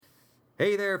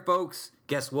Hey there, folks.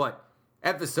 Guess what?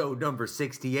 Episode number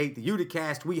 68, the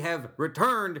Uticast, we have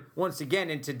returned once again,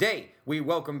 and today we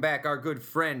welcome back our good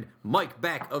friend Mike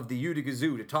Beck of the Utica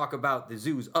Zoo to talk about the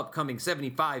zoo's upcoming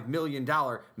 $75 million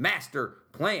master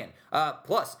plan.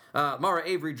 Plus, Mara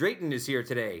Avery Drayton is here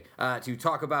today to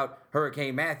talk about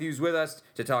Hurricane Matthews with us,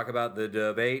 to talk about the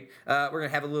debate. We're going to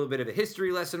have a little bit of a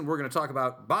history lesson. We're going to talk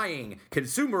about buying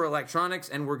consumer electronics,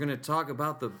 and we're going to talk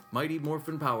about the Mighty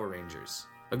Morphin Power Rangers.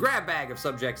 A grab bag of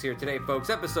subjects here today, folks.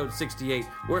 Episode 68.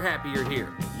 We're happy you're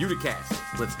here.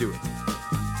 Uticast. Let's do it.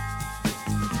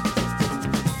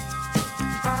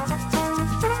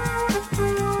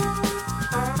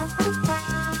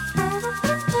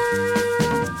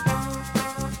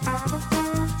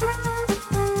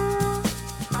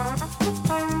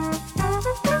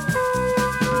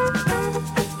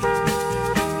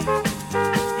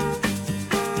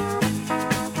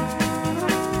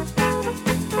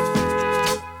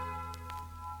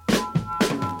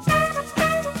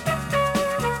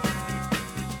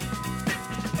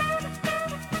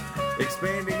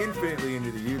 Expanding infinitely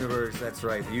into the universe. That's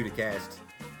right, the Uticast.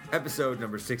 Episode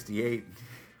number 68.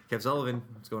 Kev Sullivan,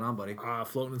 what's going on, buddy?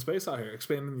 Floating in space out here,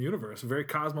 expanding the universe. Very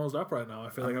Cosmos up right now. I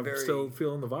feel like I'm still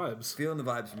feeling the vibes. Feeling the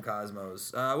vibes from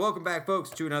Cosmos. Welcome back, folks,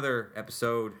 to another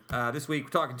episode. This week, we're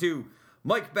talking to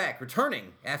Mike Beck,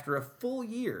 returning after a full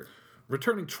year.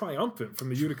 Returning triumphant from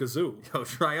the Utica Zoo.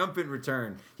 Triumphant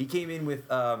return. He came in with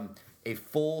a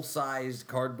full-sized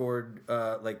cardboard,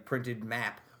 printed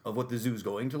map of what the zoo's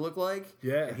going to look like.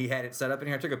 Yeah. And he had it set up in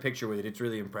here. I took a picture with it. It's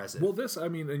really impressive. Well,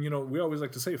 we always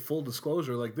like to say full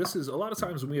disclosure. Like, this is, a lot of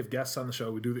times when we have guests on the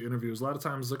show, we do the interviews, a lot of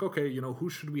times it's like, okay,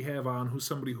 who should we have on? Who's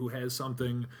somebody who has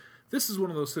something? This is one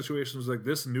of those situations like,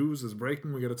 this news is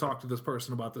breaking. We got to talk to this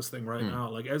person about this thing right now.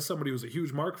 Like, as somebody who's a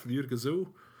huge mark for the Utica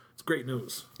Zoo, it's great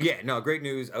news. Yeah, no, great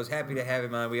news. I was happy to have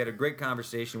him on. We had a great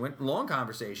conversation. Long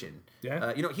conversation.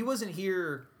 Yeah. He wasn't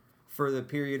here for the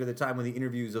period of the time when the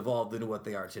interviews evolved into what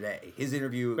they are today. His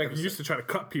interview... Like, you used to try to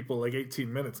cut people like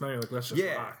 18 minutes. Now you're like, let's just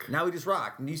rock. Now we just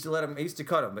rock. And I used to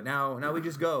cut them, but now we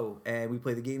just go, and we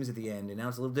play the games at the end, and now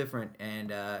it's a little different.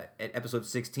 And at episode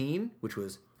 16, which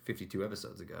was 52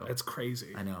 episodes ago... That's crazy.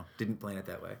 I know. Didn't plan it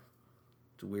that way.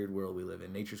 It's a weird world we live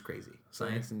in. Nature's crazy.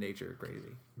 Science and nature are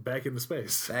crazy. Back into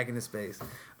space.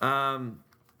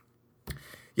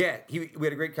 Yeah, we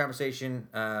had a great conversation.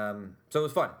 So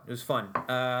it was fun.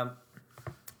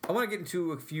 I want to get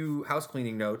into a few house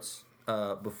cleaning notes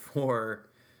before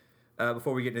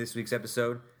we get into this week's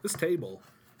episode. This table.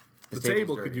 The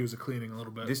table could use a cleaning a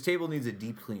little bit. This table needs a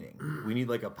deep cleaning. We need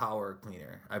like a power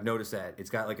cleaner. I've noticed that. It's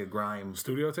got like a grime.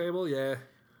 Studio table, yeah.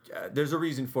 There's a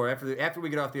reason for it. After we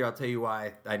get off the air, I'll tell you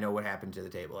why I know what happened to the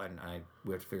table, and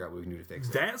we have to figure out what we can do to fix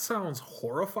it. That sounds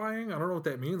horrifying. I don't know what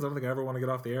that means. I don't think I ever want to get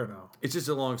off the air now. It's just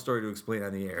a long story to explain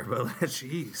on the air, but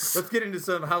jeez. Let's get into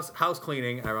some house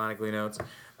cleaning, ironically notes.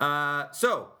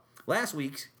 So, last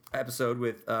week's episode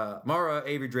with Mara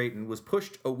Avery Drayton was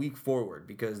pushed a week forward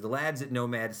because the lads at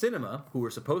Nomad Cinema, who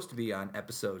were supposed to be on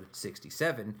episode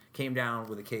 67, came down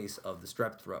with a case of the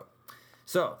strep throat.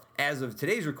 So, as of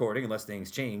today's recording, unless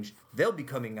things change, they'll be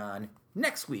coming on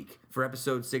next week for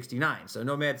episode 69. So,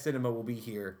 Nomad Cinema will be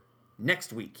here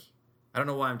next week. I don't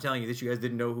know why I'm telling you this. You guys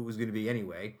didn't know who it was going to be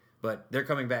anyway, but they're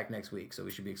coming back next week, so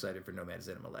we should be excited for Nomad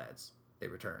Cinema, lads. They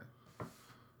return.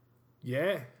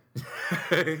 Yeah.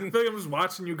 I feel like I'm just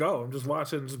watching you go. I'm just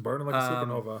watching, just burning like a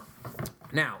supernova.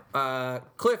 Now,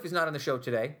 Cliff is not on the show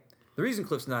today. The reason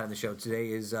Cliff's not on the show today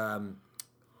is I'm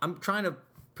trying to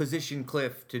position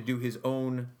Cliff to do his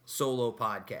own solo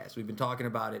podcast. We've been talking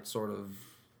about it sort of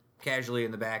casually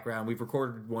in the background. We've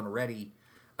recorded one already.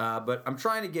 But I'm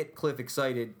trying to get Cliff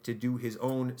excited to do his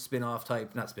own his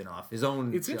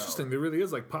own It's show. interesting. There really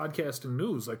is like podcasting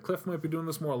news. Like Cliff might be doing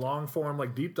this more long form,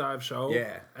 like deep dive show.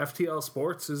 Yeah. FTL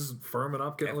Sports is firming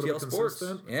up, getting a little bit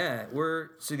consistent. Yeah.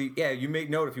 You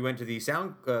make note if you went to the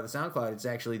SoundCloud, it's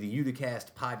actually the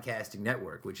Uticast Podcasting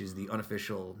Network, which is the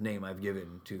unofficial name I've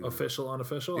given to official,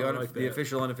 unofficial. The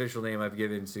official, unofficial name I've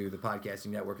given to the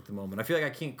podcasting network at the moment. I feel like I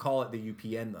can't call it the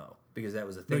UPN though, because that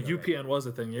was a thing. No, UPN was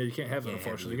a thing. Yeah, you can't have that,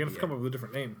 unfortunately. You're going to have to come up with a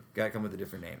different name. Got to come with a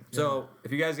different name. Yeah. So,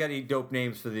 if you guys got any dope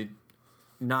names for the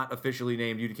not officially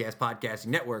named Uticast Podcasting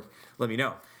Network, let me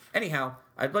know. Anyhow,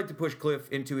 I'd like to push Cliff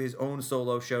into his own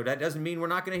solo show. That doesn't mean we're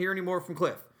not going to hear any more from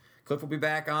Cliff. Cliff will be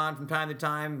back on from time to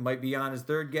time. Might be on as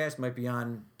third guest. Might be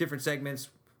on different segments.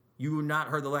 You have not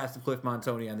heard the last of Cliff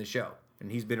Montoni on the show.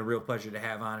 And he's been a real pleasure to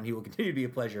have on, and he will continue to be a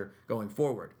pleasure going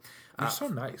forward. You're so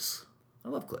nice. I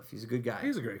love Cliff. He's a good guy.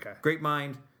 He's a great guy. Great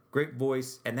mind, great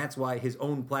voice, and that's why his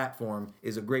own platform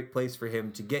is a great place for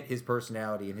him to get his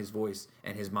personality and his voice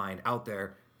and his mind out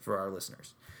there for our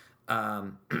listeners.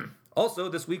 Also,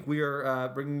 this week we are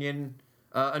bringing in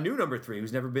a new number 3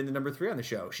 who's never been the number 3 on the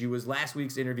show. She was last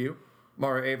week's interview,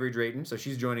 Mara Avery Drayton, so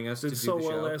she's joining us to do the show.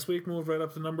 Last week, moved right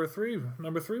up to number 3.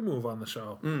 Number 3 move on the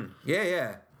show.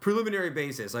 Yeah. Preliminary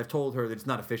basis. I've told her that it's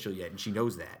not official yet, and she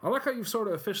knows that. I like how you've sort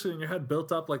of officially in your head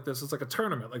built up like this. It's like a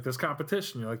tournament, like this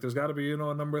competition. You're like, there's got to be, a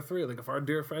number 3. Like, if our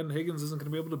dear friend Higgins isn't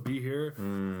going to be able to be here,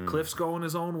 Cliff's going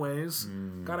his own ways.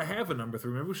 Got to have a number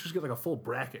 3. Maybe we should just get like a full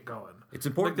bracket going. It's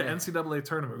important. Like the NCAA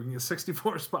tournament, we can get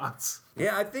 64 spots.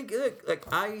 Yeah, I think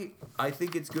I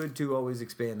think it's good to always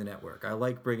expand the network. I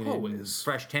like bringing in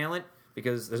fresh talent.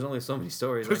 Because there's only so many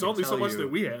stories. There's only so much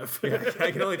that we have. Yeah, I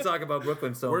can only talk about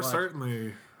Brooklyn so much. We're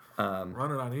certainly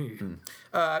running on E.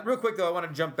 Real quick, though, I want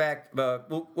to jump back. Mara's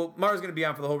going to be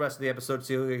on for the whole rest of the episode,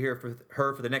 so you'll hear from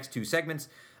her for the next 2 segments.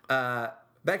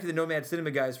 Back to the Nomad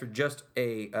Cinema guys for just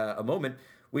a moment.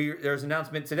 There's an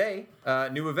announcement today.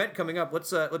 New event coming up.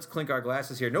 Let's clink our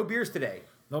glasses here. No beers today.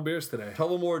 No beers today.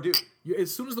 Tullamore Dew.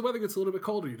 As soon as the weather gets a little bit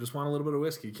colder, you just want a little bit of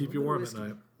whiskey. Keep you warm at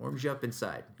night. Warms you up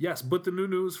inside. Yes, but the new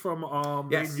news from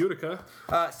Made in Utica.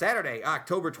 Saturday,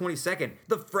 October 22nd,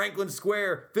 the Franklin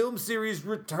Square film series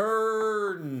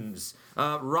returns.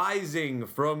 Rising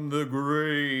from the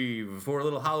grave for a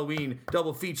little Halloween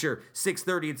double feature.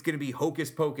 6:30, it's going to be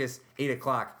Hocus Pocus. 8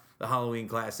 o'clock, the Halloween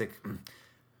classic.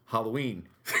 Halloween.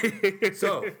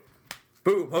 So,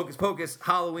 boom, Hocus Pocus,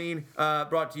 Halloween,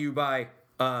 brought to you by...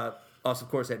 us, of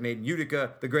course, at Made in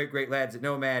Utica, the great lads at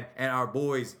Nomad, and our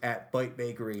boys at Bite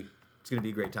Bakery. It's going to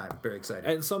be a great time. Very excited.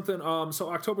 And something,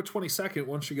 so October 22nd,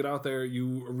 once you get out there,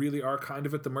 you really are kind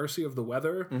of at the mercy of the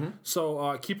weather.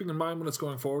 So keeping in mind when it's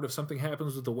going forward, if something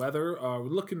happens with the weather, we're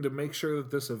looking to make sure that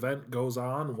this event goes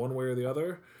on one way or the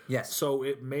other. Yes. So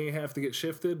it may have to get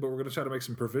shifted, but we're going to try to make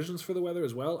some provisions for the weather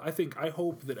as well. I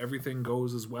hope that everything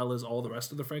goes as well as all the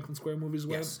rest of the Franklin Square movies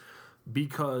went. Yes.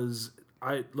 Because...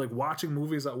 I like watching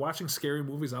scary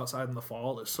movies outside in the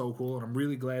fall is so cool, and I'm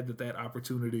really glad that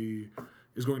opportunity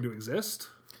is going to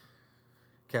exist.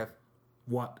 Kev,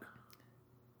 what?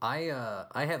 I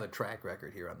have a track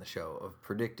record here on the show of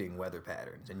predicting weather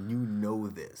patterns, and you know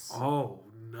this. Oh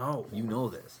no, you know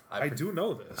this. I do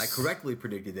know this. I correctly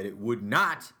predicted that it would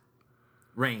not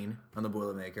rain on the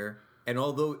Boilermaker, and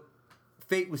although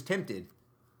fate was tempted,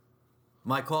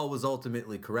 my call was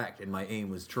ultimately correct, and my aim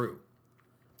was true.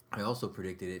 I also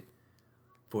predicted it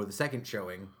for the second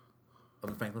showing of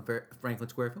the Franklin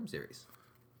Square film series.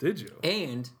 Did you?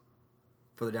 And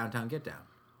for the Downtown Get Down.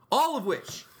 All of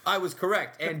which I was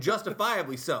correct, and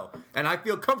justifiably so. And I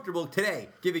feel comfortable today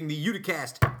giving the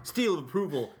Uticast seal of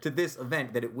approval to this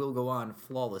event that it will go on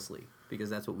flawlessly, because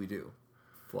that's what we do.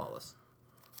 Flawless.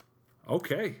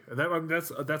 Okay.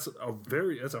 That's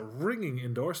a ringing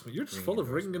endorsement. You're just full of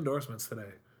ringing endorsements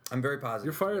today. I'm very positive.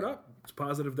 You're fired up. It's a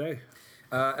positive day.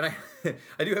 And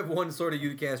I do have one sort of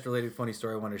Uticast related funny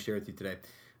story I wanted to share with you today.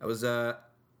 I was at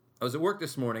work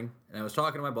this morning, and I was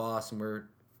talking to my boss, and we're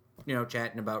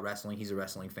chatting about wrestling. He's a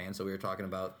wrestling fan, so we were talking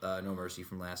about No Mercy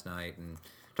from last night, and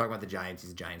talking about the Giants.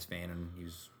 He's a Giants fan, and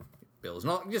he's Bills,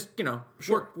 and all just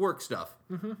work stuff.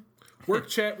 Mm-hmm. Work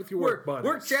chat with your work buds.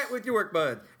 Work chat with your work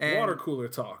bud. And water cooler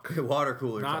talk. Water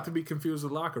cooler talk. Not to be confused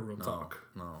with locker room talk.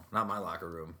 No, not my locker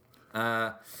room.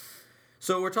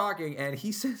 So we're talking, and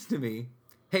he says to me,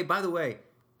 "Hey, by the way,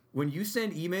 when you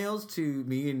send emails to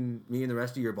me and the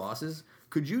rest of your bosses,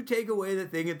 could you take away the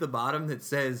thing at the bottom that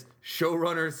says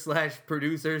showrunner /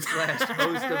 producer / host of the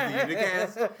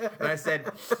Uticast?" And I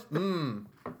said,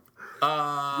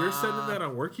 You're sending that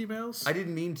on work emails? I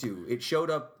didn't mean to. It showed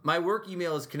up. My work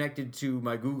email is connected to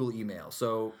my Google email.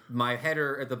 So my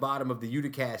header at the bottom of the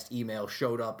Uticast email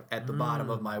showed up at the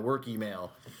bottom of my work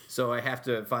email. So I have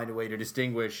to find a way to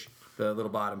distinguish the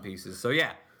little bottom pieces. So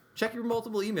yeah. Check your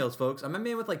multiple emails, folks. I'm a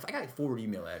man with I got 4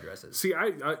 email addresses. See,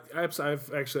 I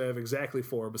have exactly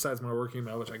 4 besides my work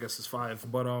email, which I guess is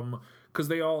 5. But because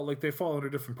they all they fall under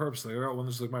different purposes. I got one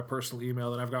that's my personal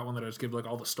email, and I've got one that I just give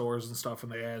all the stores and stuff,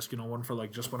 and they ask one for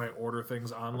just when I order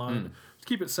things online. Just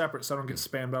keep it separate so I don't get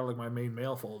spammed out my main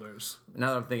mail folders. Now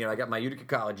that I'm thinking, I got my Utica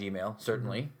College email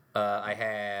certainly. I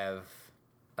have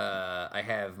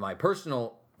my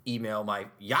personal email, my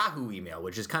Yahoo email,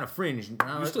 which is kind of fringe.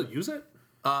 You still use it?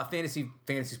 Fantasy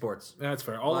sports. That's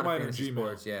fair. All of mine are Gmail.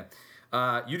 Sports, yeah.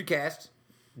 Uticast,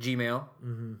 Gmail.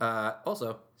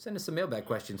 Also, send us some mailbag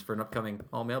questions for an upcoming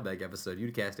all mailbag episode.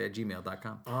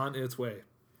 Uticast@gmail.com. On its way.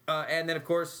 And then, of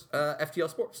course,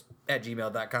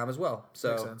 FTLsports@gmail.com as well.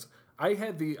 So makes sense.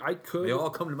 They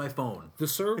all come to my phone. The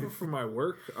server for my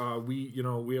work, we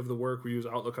have the work, we use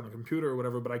Outlook on the computer or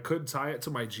whatever, but I could tie it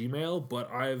to my Gmail,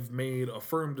 but I've made a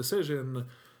firm decision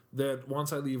that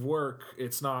once I leave work,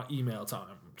 it's not email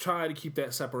time. try to keep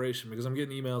that separation because I'm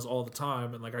getting emails all the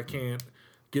time, and like I can't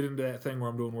get into that thing where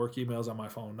I'm doing work emails on my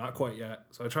phone. Not quite yet,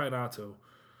 so I try not to.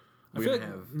 I feel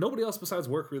like nobody else besides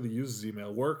work really uses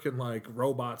email. Work and like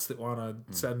robots that want to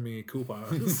send me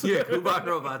coupons. Yeah, coupon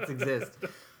robots exist.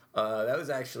 That was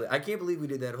actually, I can't believe we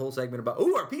did that whole segment about,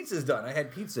 our pizza's done. I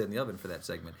had pizza in the oven for that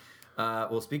segment.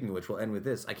 Well, speaking of which, we'll end with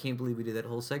this. I can't believe we did that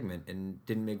whole segment and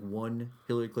didn't make one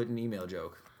Hillary Clinton email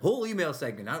joke. Whole email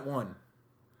segment, not one.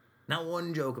 Not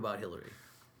one joke about Hillary.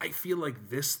 I feel like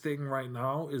this thing right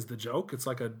now is the joke. It's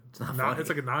like a funny. it's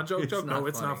like a non-joke joke. No,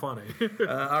 it's not funny.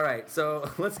 All right, so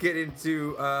let's get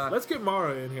into... let's get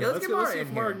Mara in here. Yeah, let's see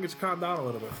if Mara can get you calmed down a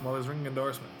little bit from all those ringing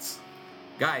endorsements.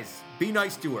 Guys, be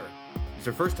nice to her. It's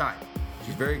her first time.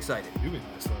 She's very excited. You be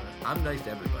nice to her. I'm nice to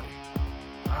everybody.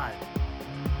 Hi.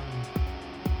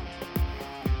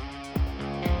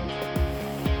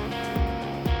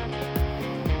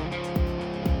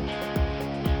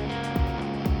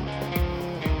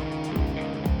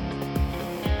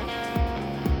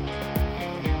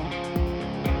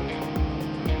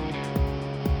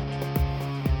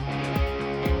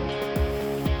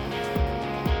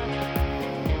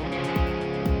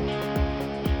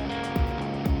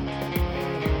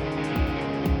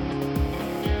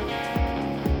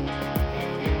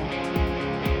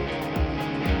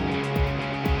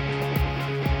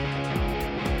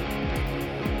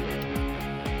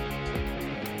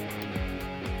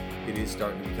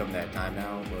 Starting to become that time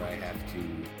now where I have to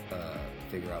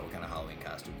figure out what kind of Halloween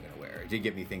costume I'm going to wear. It did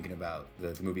get me thinking about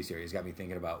the movie series. Got me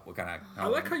thinking about what kind of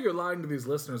Halloween. I like how you're lying to these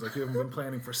listeners like you haven't been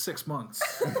planning for 6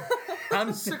 months.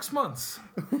 6 months.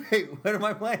 Wait, what am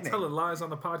I planning? Telling lies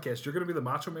on the podcast. You're going to be the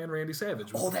Macho Man Randy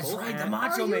Savage. Oh, that's right, the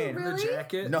Macho Man. The Really?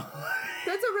 jacket. No.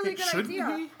 That's a really good Shouldn't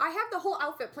idea. he? I have the whole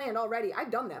outfit planned already.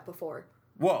 I've done that before.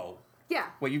 Whoa. Yeah.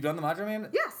 Wait, you've done the Macho Man?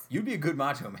 Yes. You'd be a good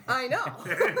Macho Man. I know.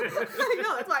 I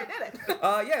know. That's why I did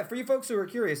it. Yeah, for you folks who are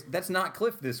curious, that's not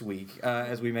Cliff this week,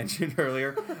 as we mentioned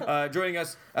earlier. Joining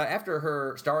us after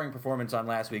her starring performance on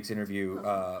last week's interview,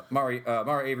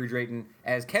 Mara Avery Drayton,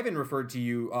 as Kevin referred to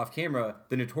you off camera,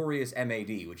 the notorious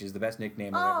MAD, which is the best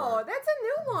nickname I've Oh, ever. that's a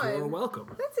new one. You're welcome.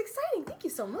 That's exciting. Thank you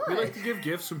so much. We like to give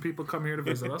gifts when people come here to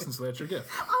visit us, and so that's your gift.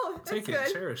 Oh, that's Take it,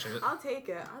 good. cherish it. I'll take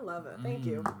it. I love it. Thank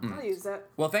you. I'll use it.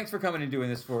 Well, thanks for coming and doing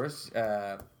this for us.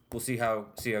 We'll see how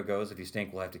it goes. If you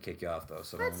stink, we'll have to kick you off, though.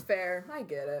 So That's fair. I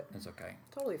get it. That's okay.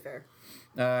 Totally fair.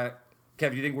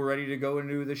 Kev, do you think we're ready to go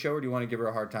into the show, or do you want to give her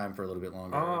a hard time for a little bit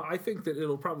longer? I think that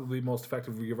it'll probably be most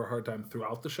effective if we give her a hard time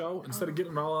throughout the show. Instead of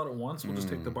getting it all out at once, we'll just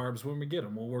take the barbs when we get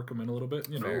them. We'll work them in a little bit,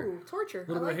 you know. Fair. Ooh, torture.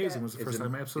 A little bit of hazing was the first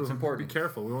time. Absolutely. Be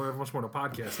careful. We won't have much more to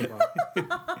podcast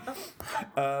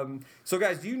about. So,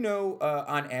 guys, do you know,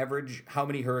 on average, how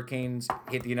many hurricanes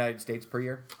hit the United States per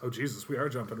year? Oh, Jesus. We are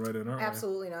jumping right in, aren't we?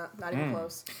 Absolutely not. Not even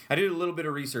close. I did a little bit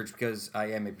of research because I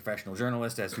am a professional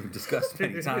journalist, as we've discussed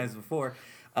many times before.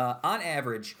 On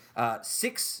average,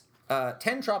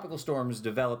 10 tropical storms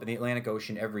develop in the Atlantic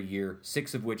Ocean every year,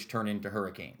 6 of which turn into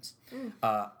hurricanes.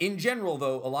 In general,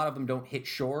 though, a lot of them don't hit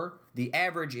shore. The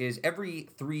average is every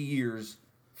 3 years,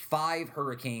 5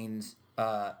 hurricanes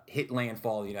hit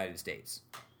landfall in the United States.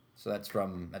 So that's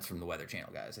from the Weather Channel,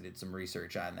 guys. I did some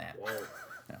research on that. Whoa.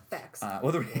 Facts. Facts.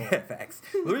 Well,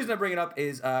 the reason I bring it up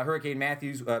is Hurricane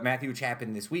Matthew, which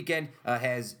happened this weekend,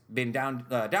 has been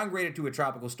downgraded to a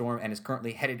tropical storm and is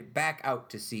currently headed back out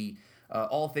to sea.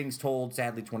 All things told,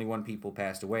 sadly, 21 people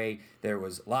passed away. There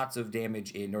was lots of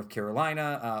damage in North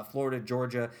Carolina, Florida,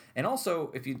 Georgia, and also,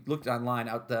 if you looked online,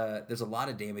 there's a lot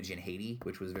of damage in Haiti,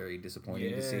 which was very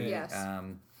disappointing to see. Yes.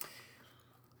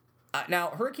 Now,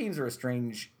 hurricanes are a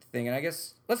strange thing, and I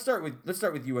guess let's start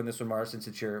with you on this one, Mara, since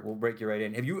it's we'll break you right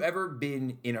in. Have you ever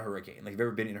been in a hurricane? Like, have you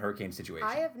ever been in a hurricane situation?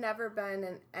 I have never been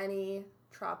in any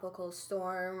tropical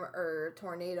storm or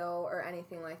tornado or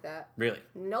anything like that. Really?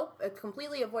 Nope. I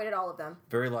completely avoided all of them.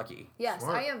 Very lucky. Yes,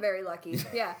 Smart. I am very lucky.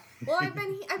 Yeah. Well, I've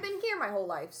been here my whole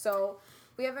life, so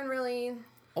we haven't really.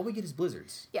 All we get is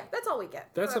blizzards. Yeah, that's all we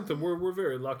get. That's something we're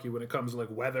very lucky when it comes to like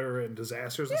weather and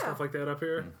disasters and Yeah. stuff like that up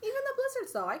here. Even the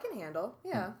blizzards, though, I can handle.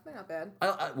 Yeah, they're not bad.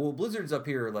 Well, blizzards up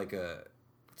here are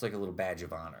it's like a little badge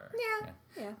of honor.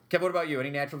 Yeah. Kev, what about you? Any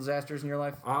natural disasters in your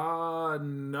life?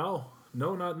 No,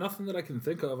 nothing that I can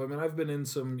think of. I mean, I've been in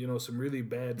some really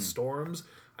bad storms.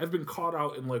 I've been caught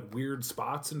out in like weird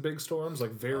spots in big storms,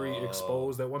 like very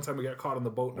exposed. That one time we got caught on the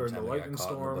boat during the lightning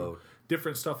storm.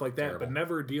 Different stuff like that, but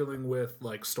never dealing with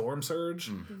like storm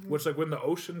surge, which like when the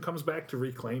ocean comes back to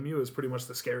reclaim you is pretty much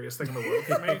the scariest thing in the world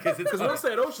for me. Because once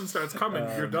that ocean starts coming,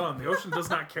 you're done. The ocean does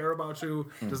not care about you,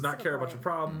 does not care about your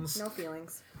problems. No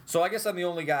feelings. So I guess I'm the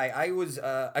only guy.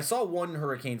 I saw one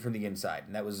hurricane from the inside,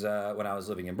 and that was when I was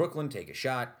living in Brooklyn. Take a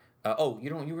shot.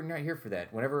 You were not here for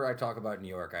that. Whenever I talk about New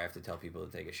York, I have to tell people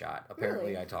to take a shot.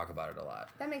 Apparently, Really? I talk about it a lot.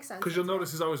 That makes sense. Because you'll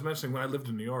notice he's always mentioning when I lived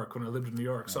in New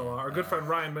York. So our good friend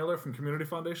Ryan Miller from Community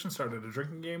Foundation started a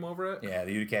drinking game over it. Yeah,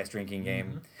 the Uticast drinking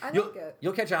game. I like it.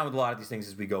 You'll catch on with a lot of these things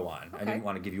as we go on. I didn't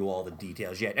want to give you all the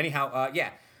details yet. Anyhow, yeah.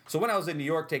 So when I was in New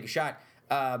York, take a shot.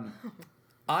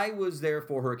 I was there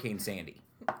for Hurricane Sandy,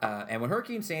 and when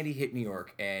Hurricane Sandy hit New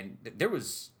York, and there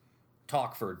was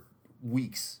talk for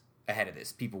weeks ahead of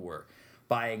this. People were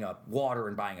buying up water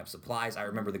and buying up supplies. I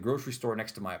remember the grocery store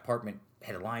next to my apartment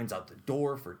had lines out the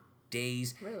door for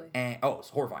days. Really? And it was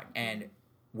horrifying. And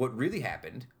what really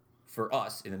happened for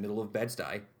us in the middle of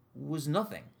Bed-Stuy was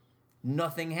nothing.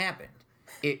 Nothing happened.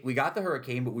 We got the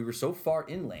hurricane, but we were so far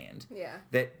inland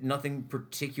that nothing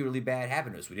particularly bad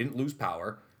happened to us. We didn't lose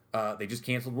power. They just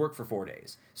canceled work for 4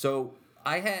 days. So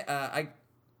I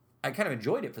kind of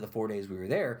enjoyed it for the 4 days we were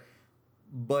there,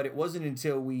 but it wasn't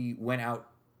until we went out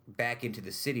back into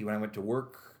the city when I went to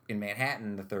work in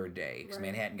Manhattan the third day, because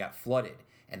Manhattan got flooded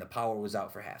and the power was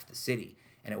out for half the city.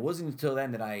 And it wasn't until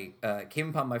then that I came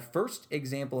upon my first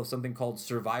example of something called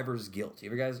survivor's guilt.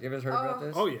 You ever heard about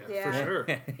this? Oh, yeah, for sure.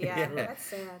 Yeah, that's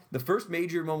sad. The first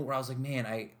major moment where I was like, man,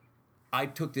 I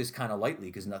took this kind of lightly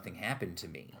because nothing happened to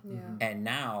me. Yeah. And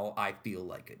now I feel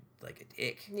like a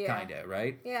dick, kind of,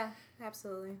 right? Yeah,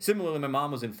 absolutely. Similarly, my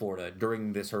mom was in Florida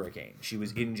during this hurricane. She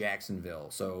was in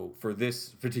Jacksonville. So for this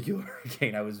particular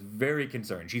hurricane, I was very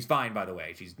concerned. She's fine, by the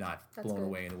way. She's not blown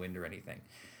away in the wind or anything.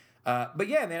 But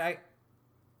yeah, man,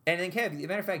 and then Kev, as a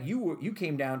matter of fact, you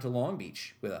came down to Long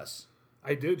Beach with us.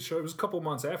 I did. Sure, it was a couple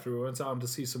months after we went down to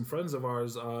see some friends of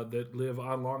ours that live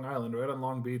on Long Island, right on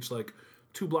Long Beach, like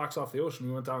 2 blocks off the ocean.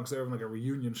 We went down because they were having like a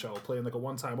reunion show, playing like a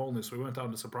one-time only. So we went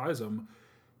down to surprise them.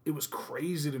 It was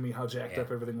crazy to me how jacked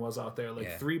up everything was out there.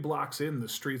 Like 3 blocks in, the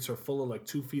streets are full of like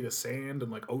 2 feet of sand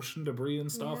and like ocean debris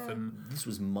and stuff. Yeah. And this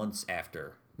was months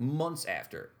after.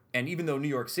 And even though New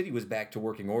York City was back to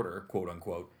working order, quote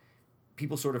unquote,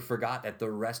 people sort of forgot that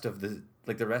the rest of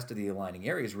the aligning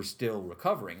areas were still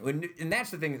recovering. And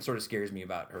that's the thing that sort of scares me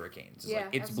about hurricanes.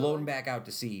 It's blown back out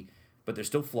to sea, but there's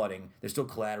still flooding, there's still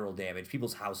collateral damage.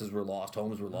 People's houses were lost,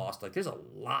 homes were lost. Like there's a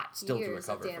lot still to recover Years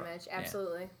of damage, from.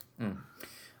 absolutely.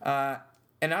 Yeah.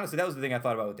 And honestly, that was the thing I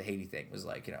thought about with the Haiti thing, was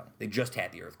like, they just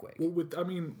had the earthquake. well,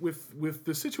 with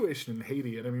the situation in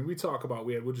Haiti, and we talk about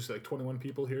we'll just say like 21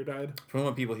 people here died.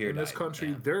 21 people here in died. this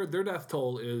country. Their death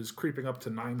toll is creeping up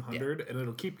to 900, and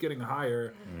it'll keep getting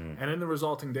higher. And in the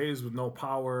resulting days, with no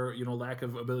power, lack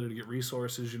of ability to get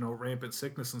resources, rampant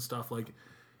sickness and stuff, like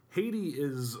Haiti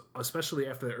is, especially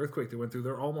after the earthquake they went through,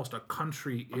 they're almost a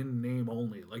country in name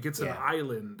only. Like it's an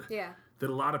island. Yeah. That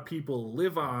a lot of people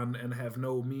live on and have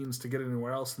no means to get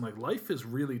anywhere else. And like life is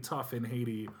really tough in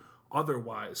Haiti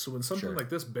otherwise. So when something like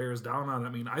this bears down on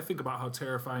it, I think about how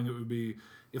terrifying it would be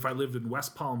if I lived in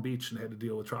West Palm Beach and had to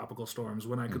deal with tropical storms,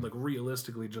 when I could like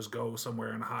realistically just go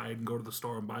somewhere and hide and go to the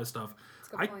store and buy stuff.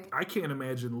 I can't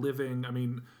imagine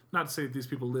living, not to say that these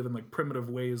people live in like primitive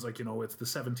ways, like, it's the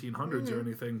 1700s or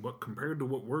anything, but compared to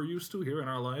what we're used to here in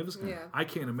our lives, I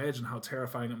can't imagine how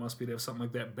terrifying it must be to have something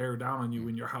like that bear down on you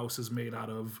when your house is made out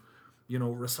of,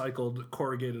 recycled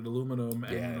corrugated aluminum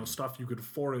and, stuff you could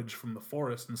forage from the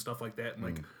forest and stuff like that, and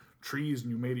like trees,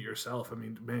 and you made it yourself.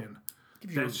 Man,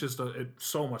 that's just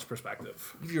so much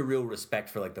perspective. Give you a real respect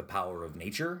for like the power of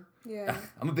nature. Yeah.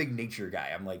 I'm a big nature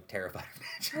guy. I'm like terrified of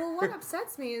nature. Well, what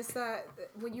upsets me is that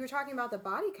when you were talking about the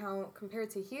body count compared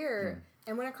to here,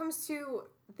 and when it comes to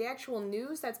the actual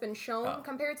news that's been shown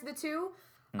compared to the two,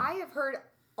 I have heard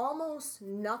almost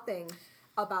nothing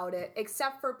about it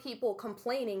except for people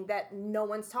complaining that no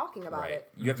one's talking about it.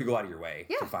 You have to go out of your way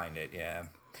to find it. Yeah.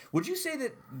 Would you say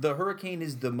that the hurricane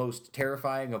is the most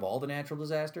terrifying of all the natural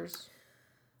disasters?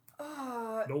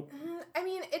 Nope.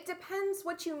 It depends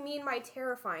what you mean by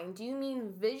terrifying. Do you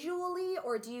mean visually,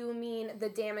 or do you mean the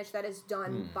damage that is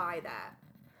done by that?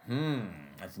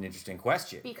 That's an interesting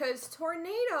question. Because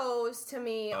tornadoes, to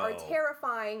me, are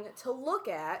terrifying to look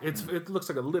at. It looks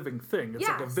like a living thing. It's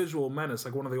like a visual menace,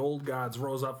 like one of the old gods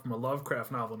rose up from a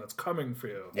Lovecraft novel and it's coming for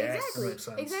you. Yes. Exactly. That makes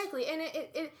sense. Exactly.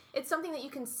 And it's something that you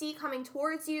can see coming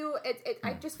towards you.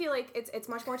 I just feel like it's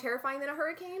much more terrifying than a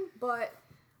hurricane. But,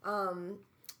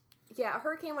 a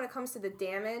hurricane, when it comes to the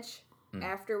damage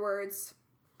afterwards,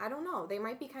 I don't know. They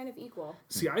might be kind of equal.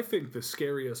 See, I think the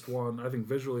scariest one,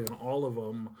 visually in all of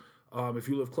them, if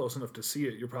you live close enough to see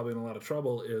it, you're probably in a lot of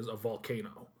trouble, is a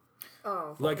volcano.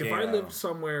 Oh. Like, if I lived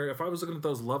somewhere, if I was looking at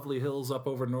those lovely hills up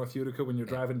over North Utica when you're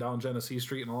driving down Genesee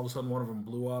Street and all of a sudden one of them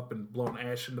blew up and blown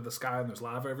ash into the sky and there's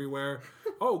lava everywhere,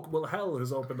 oh, well, hell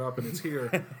has opened up and it's here.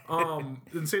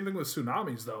 And same thing with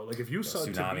tsunamis, though. Like, if you saw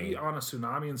to be on a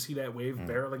tsunami and see that wave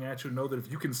barreling at you, know that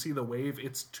if you can see the wave,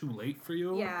 it's too late for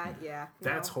you. Yeah.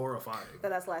 That's horrifying.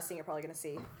 That's the last thing you're probably going to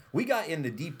see. We got in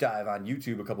the deep dive on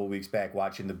YouTube a couple of weeks back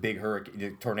watching the big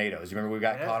hurricane tornadoes. You remember we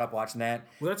got caught up watching that?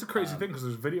 Well, that's a crazy thing because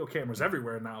there's video cameras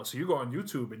everywhere now. So you go on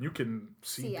YouTube and you can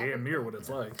see damn near what it's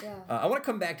like. Yeah. I want to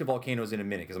come back to volcanoes in a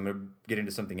minute because I'm going to get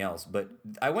into something else. But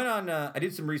I went on, I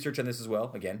did some research on this as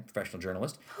well. Again, professional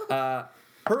journalist.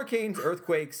 Hurricanes,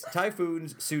 earthquakes,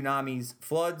 typhoons, tsunamis,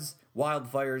 floods,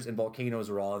 wildfires, and volcanoes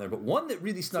are all in there. But one that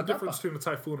really snuck The up. difference between a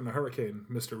typhoon and a hurricane,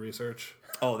 Mr. Research.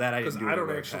 Oh, that I didn't do. Because I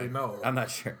don't actually know. I'm not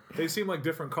sure. They seem like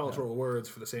different cultural words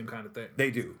for the same kind of thing.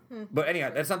 They do. But anyhow,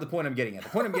 that's not the point I'm getting at. The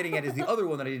point I'm getting at is the other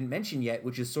one that I didn't mention yet,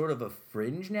 which is sort of a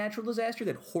fringe natural disaster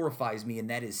that horrifies me, and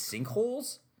that is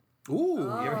sinkholes.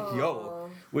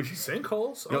 Ooh. Which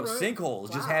Sinkholes? No, All right.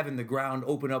 sinkholes, just having the ground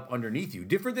open up underneath you.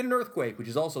 Different than an earthquake, which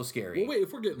is also scary. Well, wait,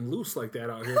 if we're getting loose like that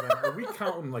out here, then are we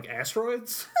counting like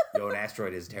asteroids? Yo, an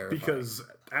asteroid is terrifying. Because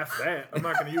after that, I'm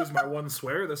not going to use my one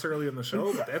swear this early in the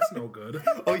show, but that's no good.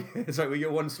 Oh, yeah, that's right. We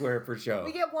get one swear per show.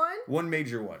 We get one? One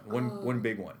major one. One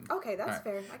big one. Okay, that's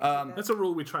fair. I can take that. That's a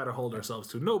rule we try to hold ourselves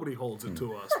to. Nobody holds it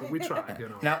to us, but we try, you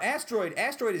know. Now, asteroid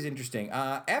is interesting.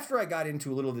 After I got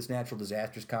into a little of this natural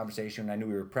disasters conversation, and I knew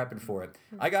we were prepping for it,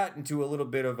 I got into a little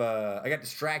bit of I got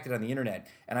distracted on the internet,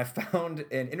 and I found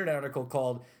an internet article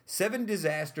called 7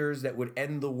 Disasters That Would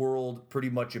End the World Pretty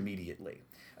Much Immediately.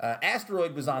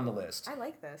 Asteroid was on the list. I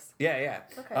like this. Yeah.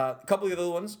 Okay. A couple of the other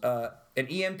ones. An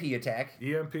EMP attack.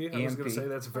 EMP, I was going to say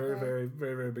that's a very, very,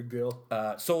 very, very big deal.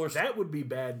 Solar. That would be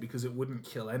bad because it wouldn't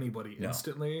kill anybody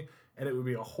instantly, and it would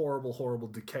be a horrible, horrible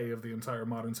decay of the entire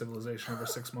modern civilization over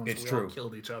 6 months. It's we true. all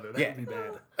killed each other. That would be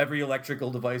bad. Every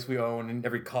electrical device we own, and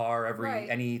every car,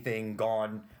 anything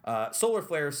gone. Solar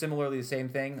flare, similarly the same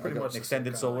thing. Pretty like much an the same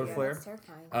extended kind. solar Yeah, flare. that's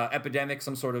terrifying. Epidemic,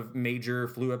 some sort of major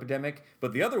flu epidemic.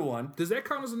 But the other one, Does that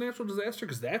count as a natural disaster?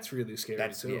 Because that's really scary,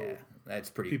 too. that's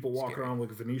pretty. People walk scary. around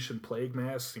with Venetian plague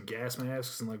masks and gas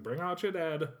masks and like, bring out your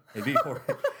dad. It'd be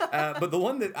horrible. But the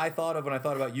one that I thought of when I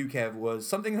thought about you, Kev, was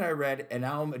something that I read and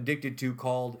now I'm addicted to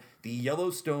called the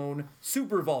Yellowstone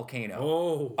supervolcano.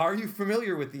 Oh. Are you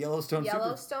familiar with the Yellowstone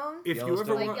Yellowstone? If you ever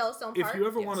Yellowstone. Like want, Yellowstone if Park? you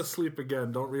ever Yes. want to sleep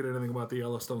again, don't read anything about the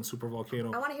Yellowstone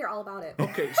supervolcano. I want to hear all about it.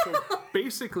 Okay, so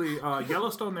basically,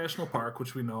 Yellowstone National Park,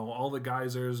 which we know, all the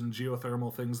geysers and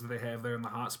geothermal things that they have there in the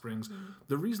hot springs,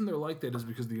 the reason they're like that is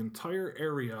because the entire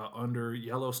area under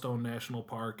Yellowstone National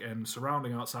Park and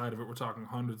surrounding outside of it, we're talking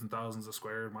hundreds and thousands of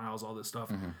square miles, all this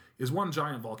stuff, is one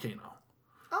giant volcano.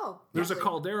 Oh. There's a really?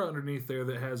 caldera underneath there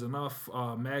that has enough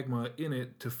magma in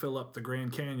it to fill up the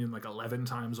Grand Canyon like 11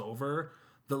 times over.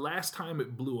 The last time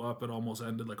it blew up, it almost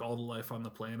ended like all the life on the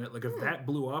planet. Like if that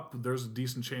blew up, there's a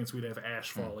decent chance we'd have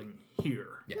ash falling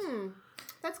here. Yes.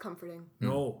 That's comforting.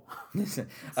 No.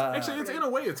 Actually, it's in a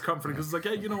way it's comforting because it's like,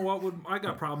 yeah, you know what? I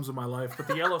got problems in my life, but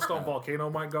the Yellowstone volcano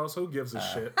might go, so who gives a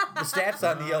shit? The stats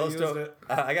on the used Yellowstone. it.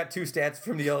 I got 2 stats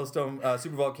from the Yellowstone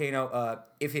supervolcano.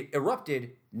 If it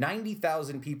erupted,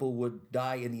 90,000 people would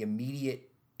die in the immediate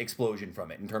explosion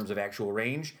from it in terms of actual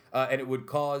range, and it would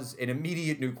cause an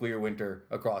immediate nuclear winter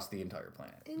across the entire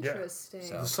planet. Interesting.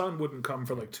 The sun wouldn't come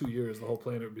for like 2 years. The whole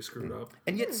planet would be screwed up.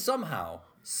 And yet somehow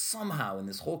in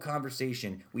this whole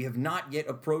conversation, we have not yet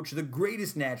approached the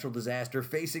greatest natural disaster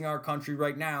facing our country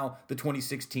right now, the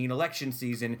 2016 election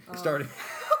season starting.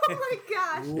 Oh my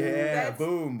gosh. Yeah,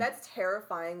 boom. That's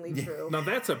terrifyingly true. Now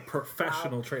that's a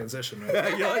professional transition.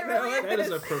 Right? You like that one? That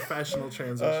is a professional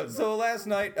transition. So last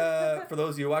night, for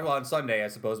those of you who watched, well, on Sunday, I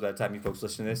suppose, by the time you folks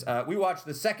listen to this, we watched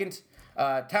the second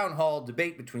town hall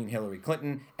debate between Hillary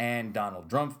Clinton and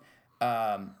Donald Trump.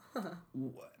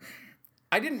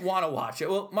 I didn't want to watch it.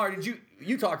 Well, Mar,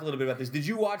 you talked a little bit about this. Did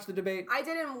you watch the debate? I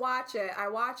didn't watch it. I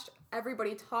watched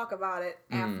everybody talk about it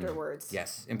afterwards.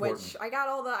 Yes, important. Which I got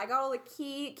all the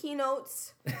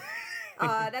keynotes.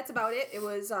 That's about it. It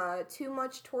was too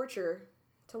much torture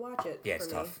to watch it. Yeah, it's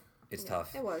for me. tough. It's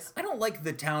tough. It was. I don't like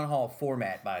the town hall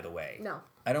format, by the way. No.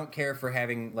 I don't care for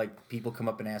having like people come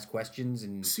up and ask questions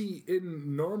and. See,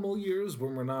 in normal years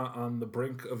when we're not on the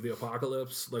brink of the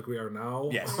apocalypse like we are now,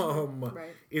 Yes. Right.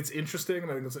 it's interesting,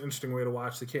 and I think it's an interesting way to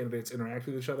watch the candidates interact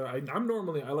with each other. I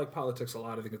like politics a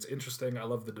lot. I think it's interesting. I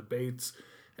love the debates.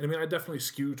 And I mean, I definitely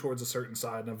skew towards a certain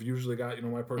side, and I've usually got,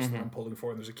 my person I'm pulling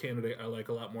for, and there's a candidate I like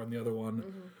a lot more than the other one.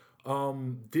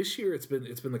 This year it's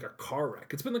been like a car wreck.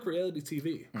 It's been like reality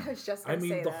TV. I was just I gonna mean,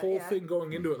 say the that, whole yeah. thing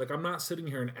going into it, like I'm not sitting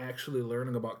here and actually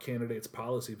learning about candidates'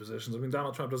 policy positions. I mean,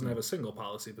 Donald Trump doesn't have a single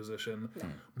policy position,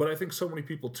 but I think so many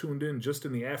people tuned in just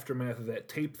in the aftermath of that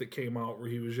tape that came out where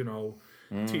he was,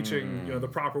 teaching, the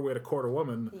proper way to court a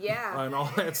woman. Yeah. And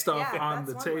all that stuff on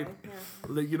the that's tape.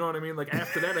 one way, You know what I mean? Like,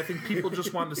 after that, I think people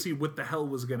just wanted to see what the hell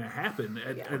was going to happen.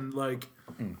 And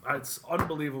it's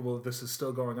unbelievable that this is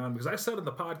still going on. Because I said in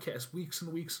the podcast weeks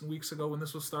and weeks and weeks ago when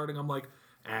this was starting, I'm like,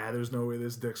 there's no way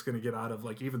this dick's going to get out of,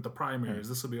 like, even the primaries.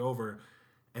 This will be over.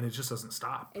 And it just doesn't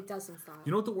stop. It doesn't stop.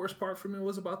 You know what the worst part for me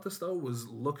was about this, though? Was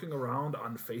looking around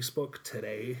on Facebook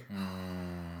today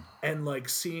and, like,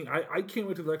 seeing... I can't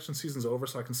wait till the election season's over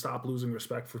so I can stop losing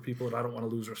respect for people that I don't want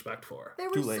to lose respect for. There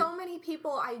were so many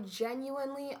people I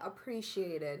genuinely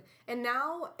appreciated. And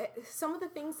now, some of the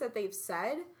things that they've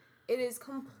said, it is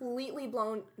completely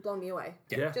blown me away.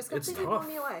 Yeah, Just completely blown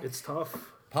me away. It's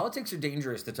tough. Politics are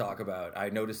dangerous to talk about. I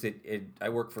noticed I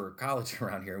work for college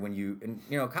around here.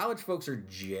 College folks are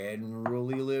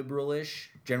generally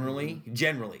liberal-ish, generally.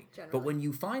 But when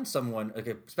you find someone, like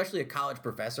especially a college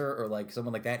professor or like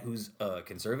someone like that who's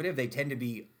conservative, they tend to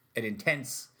be an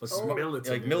intense,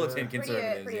 militant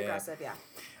conservative. Pretty aggressive, yeah.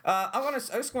 I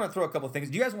just want to throw a couple of things.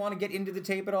 Do you guys want to get into the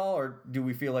tape at all, or do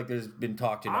we feel like there's been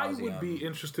talk to nauseam? I would be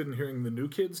interested in hearing the new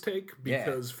kids' take,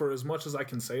 because for as much as I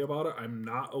can say about it, I'm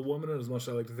not a woman, and as much as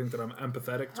I like to think that I'm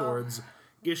empathetic towards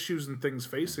issues and things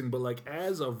facing, but like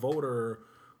as a voter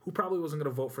who probably wasn't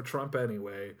going to vote for Trump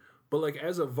anyway, but like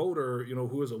as a voter,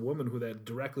 who is a woman who that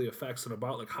directly affects and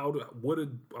about, like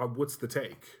what's the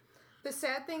take? The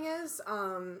sad thing is,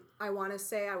 I want to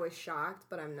say I was shocked,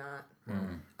 but I'm not.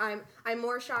 I'm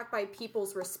more shocked by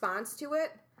people's response to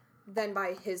it than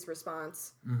by his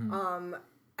response.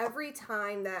 Every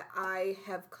time that I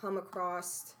have come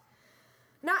across,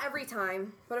 not every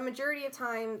time, but a majority of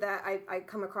time that I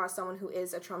come across someone who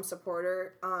is a Trump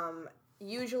supporter,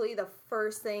 usually the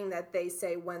first thing that they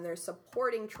say when they're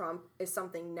supporting Trump is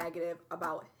something negative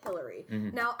about Hillary.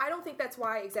 Now, I don't think that's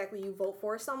why exactly you vote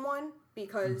for someone,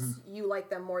 because you like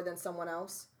them more than someone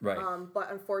else. Right.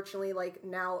 But unfortunately, like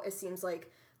now it seems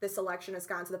like this election has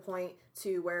gotten to the point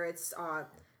to where it's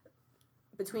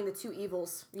between the two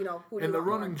evils, who and the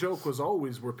running joke was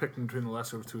always we're picking between the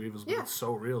lesser of two evils, but it's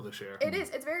so real this year. It is.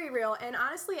 It's very real. And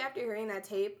honestly, after hearing that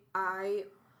tape, I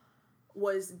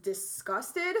was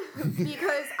disgusted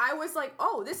because I was like,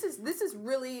 oh, this is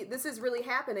really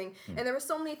happening. And there were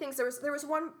so many things. There was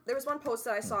one post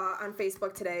that I saw on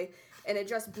Facebook today, and it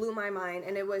just blew my mind,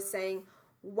 and it was saying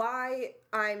why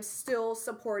I'm still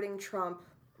supporting Trump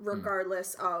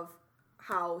regardless of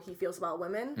how he feels about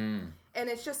women. And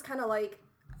it's just kind of like,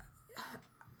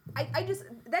 I just,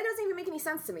 that doesn't even make any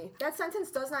sense to me. That sentence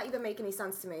does not even make any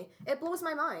sense to me. It blows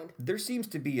my mind. There seems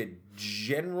to be a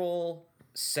general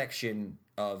section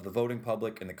of the voting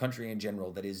public and the country in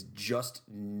general that is just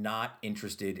not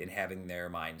interested in having their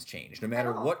minds changed, no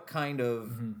matter what kind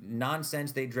of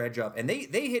nonsense they dredge up. And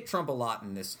they hit Trump a lot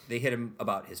in this. They hit him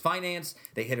about his finance.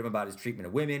 They hit him about his treatment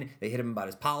of women. They hit him about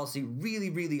his policy really,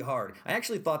 really hard. I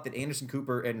actually thought that Anderson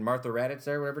Cooper and Martha Raddatz,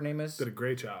 whatever her name is, did a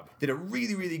great job. Did a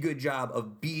really, really good job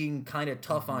of being kind of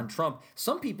tough on Trump.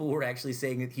 Some people were actually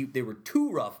saying that they were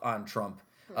too rough on Trump,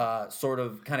 sort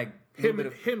of kind of. Him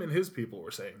and his people were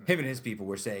saying that. Him and his people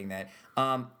were saying that.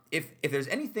 If there's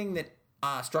anything that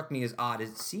struck me as odd,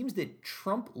 is it seems that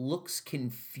Trump looks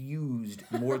confused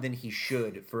more than he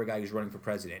should for a guy who's running for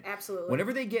president. Absolutely.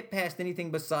 Whenever they get past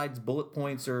anything besides bullet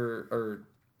points or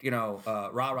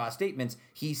rah-rah statements,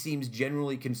 he seems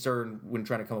generally concerned when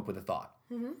trying to come up with a thought.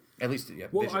 At least, yeah.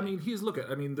 Well, visually.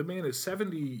 the man is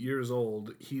 70 years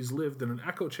old. He's lived in an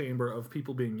echo chamber of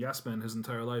people being yes men his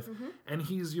entire life, and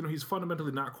he's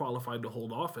fundamentally not qualified to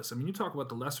hold office. I mean, you talk about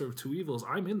the lesser of two evils.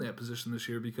 I'm in that position this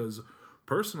year because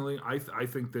personally, I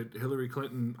think that Hillary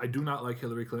Clinton, I do not like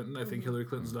Hillary Clinton. I think Hillary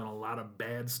Clinton's done a lot of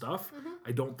bad stuff.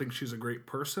 I don't think she's a great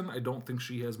person. I don't think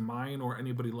she has mine or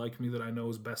anybody like me that I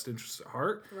know's best interests at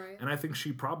heart. Right. And I think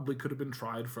she probably could have been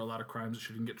tried for a lot of crimes that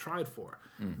she didn't get tried for.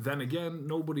 Then again,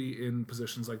 nobody in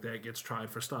positions like that gets tried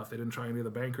for stuff. They didn't try any of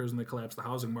the bankers and they collapsed the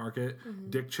housing market.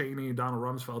 Dick Cheney, Donald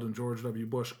Rumsfeld, and George W.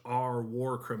 Bush are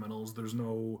war criminals. There's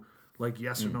no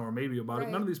yes or no or maybe about it.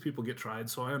 None of these people get tried,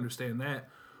 so I understand that.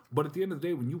 But at the end of the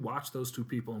day, when you watch those two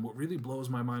people, and what really blows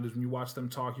my mind is when you watch them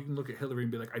talk, you can look at Hillary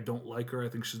and be like, I don't like her. I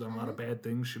think she's done a lot of bad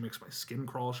things. She makes my skin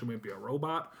crawl. She might be a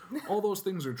robot. All those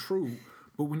things are true.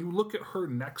 But when you look at her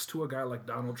next to a guy like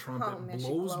Donald Trump, it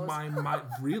blows my mind.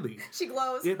 Really. She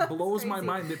glows. It blows my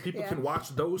mind that people can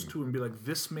watch those two and be like,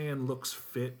 this man looks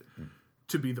fit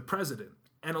to be the president.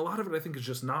 And a lot of it, I think, is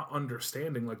just not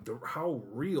understanding how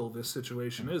real this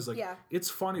situation is. It's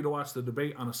funny to watch the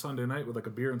debate on a Sunday night with a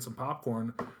beer and some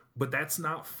popcorn, but that's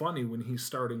not funny when he's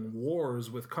starting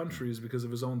wars with countries because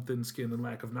of his own thin skin and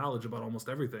lack of knowledge about almost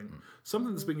everything.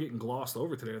 Something that's been getting glossed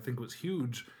over today, I think, was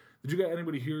huge. Did you get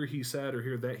anybody hear he said or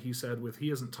hear that he said with he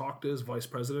hasn't talked to his vice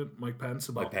president, Mike Pence,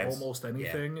 about almost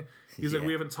anything? Yeah. He's like,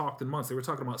 we haven't talked in months. They were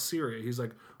talking about Syria. He's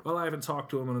like, well, I haven't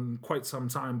talked to him in quite some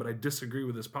time, but I disagree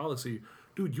with his policy.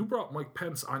 Dude, you brought Mike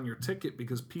Pence on your ticket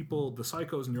because people, the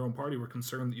psychos in your own party, were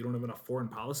concerned that you don't have enough foreign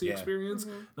policy experience.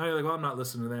 Now you're like, well, I'm not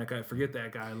listening to that guy. Forget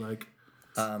that guy. Like,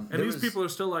 and these people are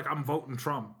still like, I'm voting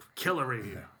Trump.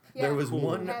 Hillary. Yeah, there was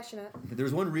one. Passionate. There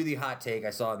was one really hot take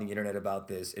I saw on the internet about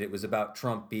this, and it was about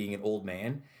Trump being an old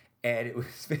man, and it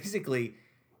was basically,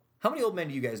 how many old men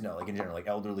do you guys know, like in general, like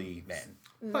elderly men?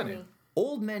 Many.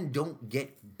 Old men don't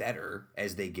get better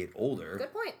as they get older.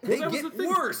 Good point. They get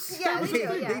worse. Yeah, they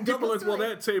do. Yeah. People are like, well,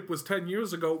 that tape was 10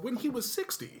 years ago when he was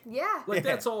 60. Yeah. Like,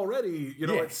 that's already,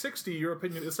 at 60, your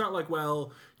opinion. It's not like,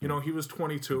 well, he was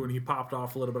 22 and he popped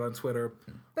off a little bit on Twitter.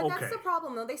 But that's the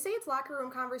problem, though. They say it's locker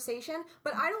room conversation,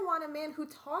 but I don't want a man who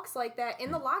talks like that in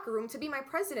the locker room to be my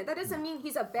president. That doesn't mean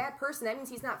he's a bad person. That means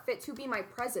he's not fit to be my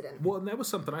president. Well, and that was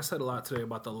something I said a lot today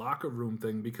about the locker room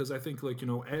thing, because I think, like,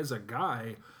 as a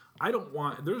guy, I don't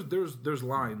want there's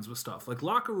lines with stuff like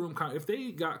locker room. If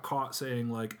they got caught saying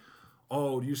like,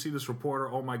 "Oh, do you see this reporter?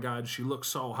 Oh my God, she looks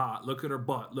so hot. Look at her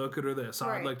butt. Look at her this.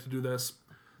 Right. I'd like to do this."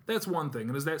 That's one thing.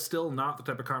 And is that still not the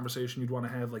type of conversation you'd want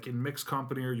to have like in mixed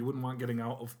company, or you wouldn't want getting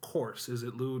out? Of course. Is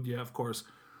it lewd? Yeah, of course.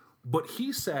 But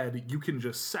he said you can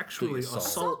just sexually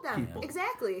assault people.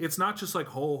 Exactly. It's not just like,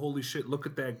 oh, holy shit, look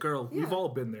at that girl. Yeah. We've all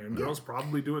been there. And girls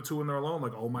probably do it too when they're alone.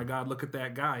 Like, oh my God, look at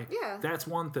that guy. Yeah. That's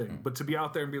one thing. But to be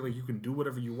out there and be like, you can do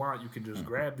whatever you want. You can just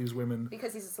grab these women.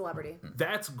 Because he's a celebrity.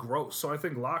 That's gross. So I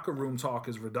think locker room talk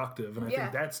is reductive. And I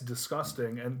think that's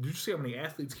disgusting. And did you see how many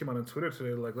athletes came out on Twitter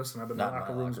today? Like, listen, I've been in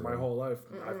locker rooms my whole life.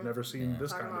 I've never seen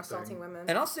this kind of thing. Women.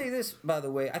 And I'll say this, by the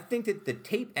way. I think that the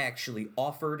tape actually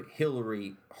offered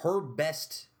Hillary her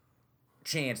best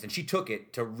chance, and she took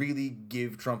it to really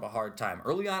give Trump a hard time.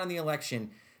 Early on in the election,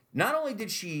 not only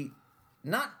did she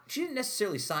didn't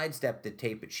necessarily sidestep the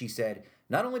tape, but she said,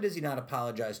 not only does he not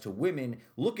apologize to women,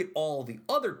 look at all the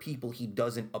other people he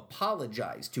doesn't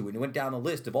apologize to. And it went down the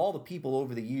list of all the people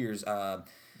over the years. I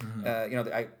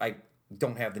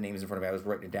don't have the names in front of me. I was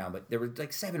writing it down, but there were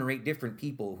like 7 or 8 different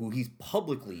people who he's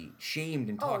publicly shamed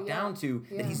and talked down to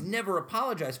that he's never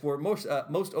apologized for. Most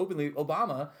openly,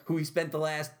 Obama, who he spent the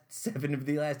last 7 of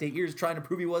the last 8 years trying to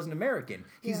prove he wasn't American.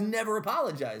 He's never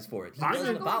apologized for it. He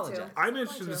doesn't apologize. I'm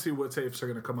interested to see what tapes are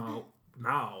going to come out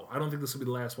now. I don't think this will be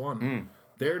the last one.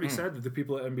 They already said that the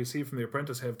people at NBC from The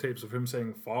Apprentice have tapes of him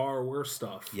saying far worse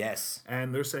stuff. Yes.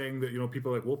 And they're saying that,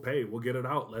 people are like, we'll pay, we'll get it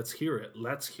out, let's hear it.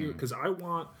 Because I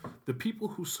want the people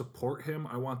who support him,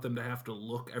 I want them to have to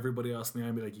look everybody else in the eye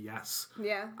and be like, yes,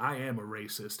 I am a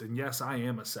racist, and yes, I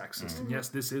am a sexist, and yes,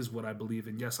 this is what I believe,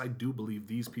 and yes, I do believe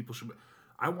these people should be.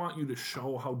 I want you to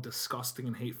show how disgusting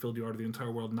and hate-filled you are to the entire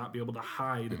world, not be able to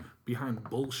hide behind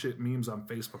bullshit memes on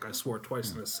Facebook. I swore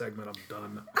twice in this segment. I'm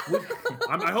done.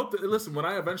 I hope that, listen, when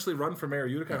I eventually run for mayor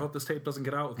of Utica, I hope this tape doesn't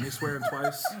get out with me swearing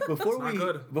twice.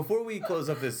 Before we close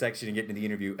up this section and get into the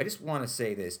interview, I just want to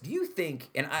say this. Do you think,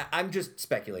 and I'm just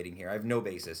speculating here, I have no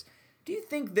basis, do you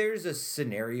think there's a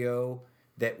scenario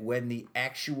that when the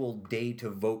actual day to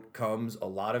vote comes, a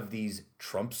lot of these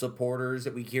Trump supporters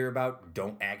that we hear about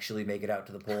don't actually make it out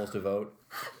to the polls to vote?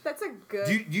 That's a good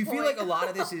Do you feel like a lot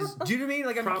of this is... Do you know what I mean?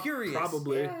 Like, I'm curious.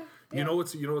 Probably. Yeah. You know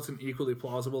what's an equally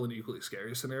plausible and equally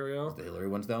scary scenario? The Hillary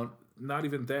ones don't? Not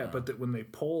even that, but that when they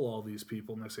poll all these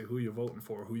people and they say, who you voting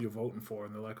for,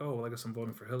 and they're like, oh, well, I guess I'm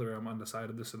voting for Hillary, I'm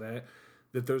undecided, this or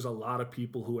that there's a lot of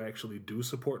people who actually do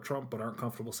support Trump but aren't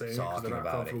comfortable saying it because they're not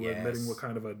comfortable admitting what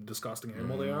kind of a disgusting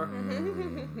animal they are.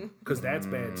 Because that's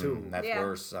bad, too. That's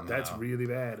worse somehow. That's really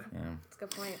bad. Yeah. That's a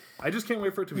good point. I just can't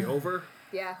wait for it to be over.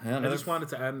 Yeah. I just want it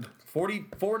to end.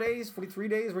 44 days, 43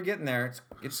 days, we're getting there.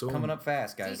 It's coming up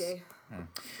fast, guys. D-Day.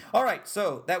 All right,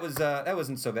 so that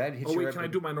wasn't so bad. Can I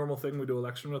do my normal thing? We do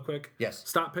election real quick. Yes.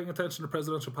 Stop paying attention to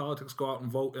presidential politics. Go out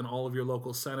and vote in all of your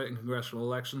local Senate and congressional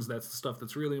elections. That's the stuff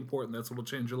that's really important. That's what will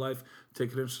change your life.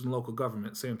 Take an interest in local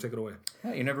government. Sam, take it away.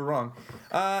 Yeah, you're never wrong.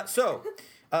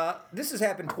 This has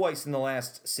happened twice in the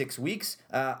last 6 weeks.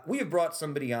 We have brought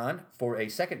somebody on for a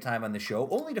second time on the show,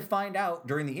 only to find out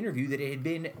during the interview that it had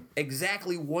been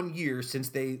exactly 1 year since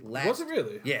they last... Was it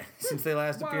really? Yeah, since they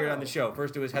last appeared on the show.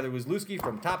 First it was Heather Wisniewski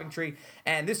from Topping Tree,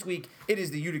 and this week it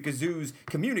is the Utica Zoo's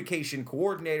communication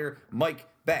coordinator, Mike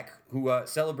Beck, who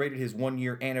celebrated his 1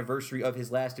 year anniversary of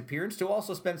his last appearance, to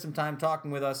also spend some time talking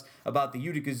with us about the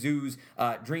Utica Zoo's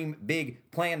Dream Big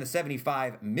plan, the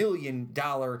 $75 million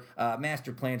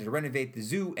master plan to renovate the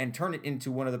zoo and turn it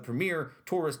into one of the premier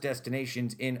tourist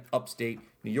destinations in upstate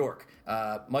New York.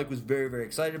 Mike was very, very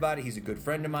excited about it. He's a good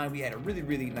friend of mine. We had a really,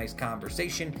 really nice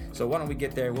conversation. So why don't we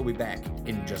get there? We'll be back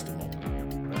in just a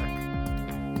moment.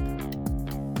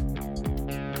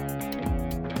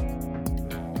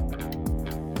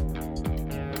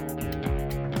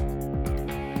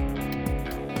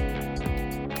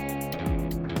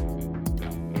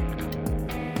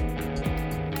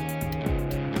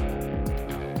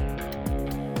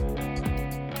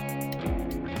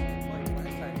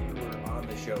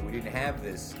 show, we didn't have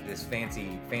this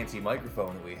fancy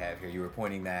microphone that we have here. You were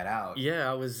pointing that out. Yeah,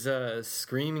 I was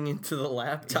screaming into the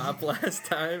laptop last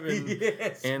time, and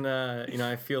Yes. and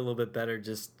I feel a little bit better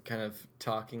just kind of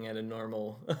talking at a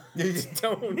normal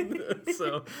tone.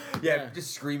 So Yeah,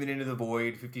 just screaming into the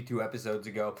void 52 episodes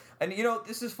ago. And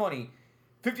this is funny.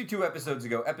 52 episodes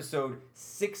ago, episode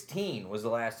 16 was the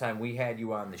last time we had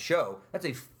you on the show. That's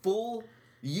a full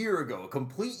year ago, a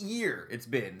complete year it's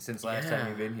been since last time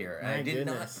you've been here. And My I did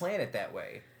not goodness. plan it that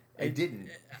way. I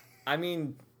didn't. I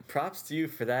mean, props to you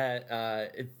for that.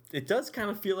 It does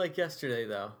kind of feel like yesterday,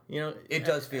 though. It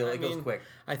does feel like it goes quick.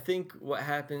 I think what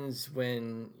happens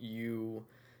when you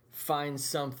find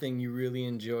something you really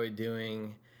enjoy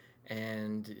doing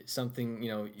and something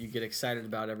you get excited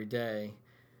about every day,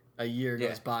 a year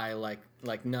goes by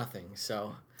like nothing.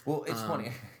 So Well, it's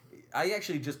funny. I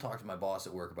actually just talked to my boss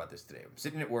at work about this today. I'm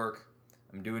sitting at work.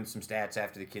 I'm doing some stats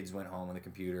after the kids went home on the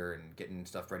computer and getting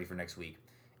stuff ready for next week.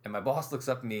 And my boss looks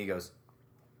up at me. He goes,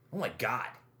 "Oh my God,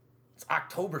 it's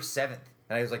October 7th."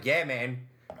 And I was like, "Yeah, man.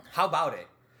 How about it?"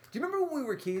 Do you remember when we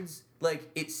were kids? Like,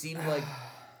 it seemed like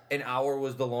an hour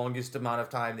was the longest amount of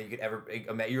time that you could ever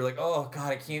imagine. You're like, "Oh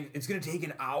God, I can't. It's gonna take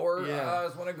an hour. Yeah. I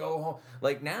just want to go home."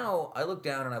 Like now, I look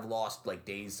down and I've lost like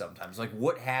days sometimes. Like,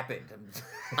 what happened?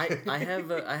 I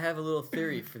have a little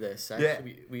theory for this.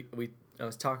 Actually, I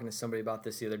was talking to somebody about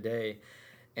this the other day,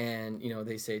 and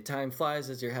they say time flies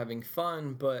as you're having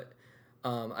fun, but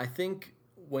I think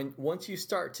once you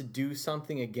start to do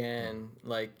something again,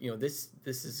 like this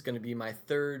is going to be my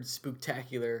third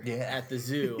spooktacular at the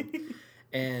zoo,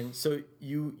 and so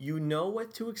you know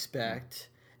what to expect,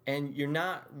 and you're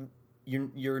not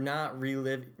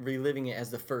reliving it as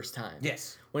the first time.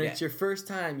 Yes. When it's your first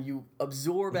time, you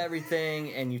absorb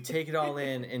everything and you take it all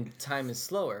in, and time is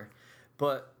slower.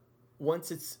 But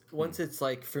once it's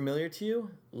like familiar to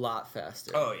you, a lot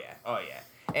faster. Oh yeah.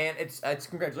 And it's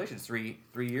congratulations, 3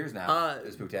 years now.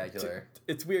 It's spectacular.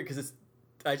 It's weird because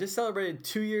I just celebrated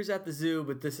 2 years at the zoo,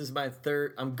 but this is my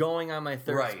third. I'm going on my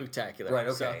third spectacular. Right.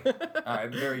 Okay. So. All right.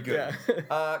 Very good.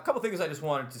 Yeah. A couple things I just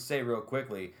wanted to say real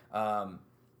quickly.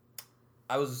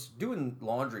 I was doing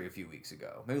laundry a few weeks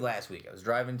ago, maybe last week. I was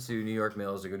driving to New York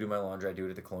Mills to go do my laundry. I do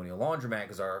it at the Colonial Laundromat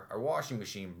because our washing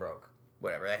machine broke.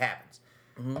 Whatever, that happens.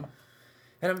 Mm-hmm.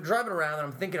 And I'm driving around and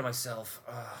I'm thinking to myself,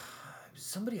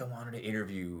 somebody I wanted to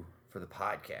interview for the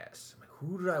podcast. I'm like,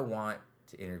 who did I want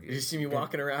to interview? Did you see me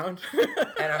walking around?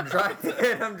 And I'm driving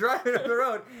up the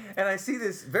road, and I see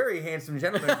this very handsome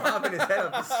gentleman popping his head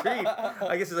up the street.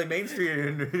 I guess it's like Main Street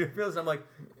in New York Mills. I'm like,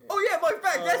 oh yeah, Mike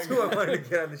Beck, that's who I wanted to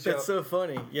get on the show. That's so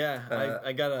funny. Yeah,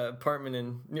 I got an apartment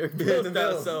in New York Mills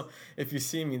now, so if you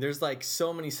see me, there's like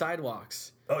so many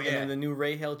sidewalks. Oh yeah. And then the new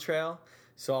Ray Hill Trail,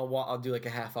 so I'll do like a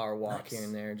half-hour walk here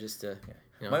and there just to.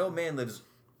 My old man lives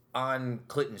on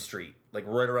Clinton Street, like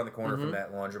right around the corner from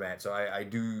that laundromat. So I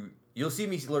do. You'll see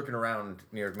me lurking around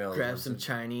New York Mills. Grab some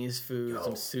Chinese food,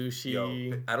 some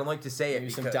sushi. I don't like to say it.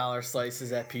 Maybe some dollar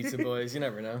slices at Pizza Boys. You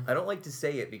never know. I don't like to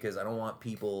say it because I don't want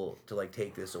people to like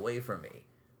take this away from me.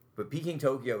 But Peking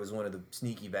Tokyo is one of the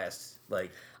sneaky best.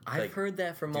 I've heard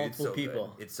that from multiple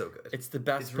people. It's so good. It's the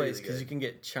best It's place really because good. you can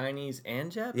get Chinese and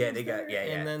Japanese. Yeah, they got there,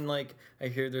 yeah. And then I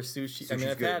hear their sushi. I mean,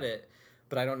 Sushi's I've had it,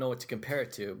 but I don't know what to compare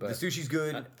it to. But the sushi's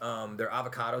good. Their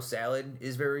avocado salad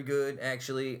is very good,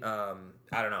 actually.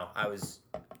 I don't know.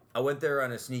 I went there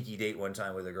on a sneaky date one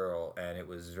time with a girl, and it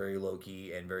was very low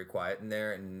key and very quiet in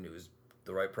there, and it was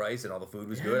the right price, and all the food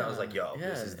was good. I was like, "Yo,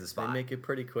 this is the spot." They make it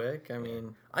pretty quick. I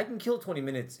mean, I can kill 20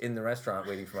 minutes in the restaurant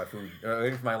waiting for my food,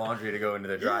 waiting for my laundry to go into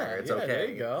the dryer. It's okay. There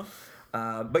you go.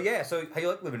 But yeah, so how you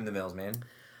like living in the Mills, man?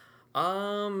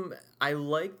 I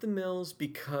like the Mills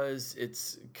because it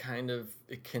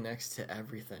connects to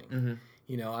everything.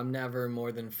 Mm-hmm. I'm never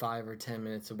more than 5 or 10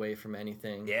 minutes away from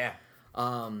anything. Yeah.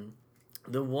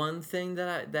 The one thing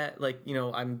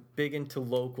I'm big into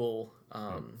local,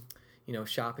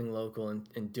 shopping local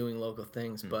and doing local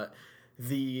things, but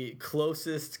the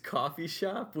closest coffee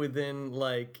shop within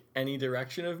any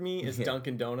direction of me is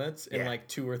Dunkin' Donuts in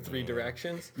 2 or 3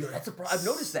 directions. Yo, that's I've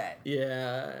noticed that.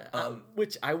 Yeah,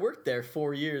 which I worked there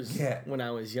 4 years when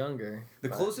I was younger. The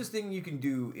closest thing you can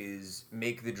do is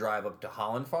make the drive up to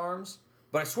Holland Farms.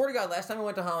 But I swear to God, last time I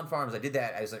went to Holland Farms, I did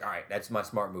that. I was like, all right, that's my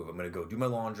smart move. I'm going to go do my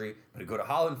laundry. I'm going to go to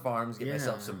Holland Farms, get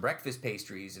myself some breakfast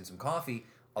pastries and some coffee.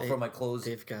 I'll throw my clothes.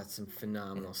 They've got some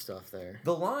phenomenal stuff there.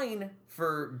 The line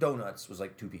for donuts was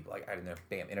like 2 people. Like I didn't know,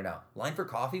 bam, in and out. Line for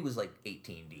coffee was like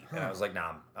 18 deep, and I was like,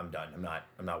 nah, I'm done.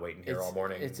 I'm not waiting here all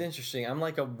morning. It's interesting. I'm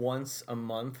like a once a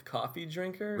month coffee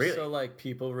drinker, Really? so like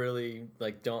people really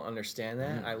like don't understand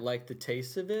that. I like the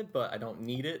taste of it, but I don't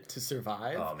need it to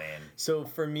survive. Oh man. So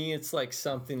for me, it's like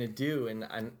something to do,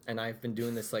 and I've been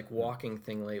doing this like walking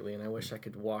thing lately, and I wish I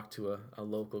could walk to a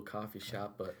local coffee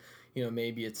shop, but.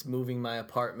 Maybe it's moving my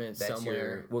apartment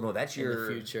somewhere. That's in the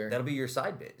future. That'll be your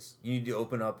side biz. You need to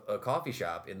open up a coffee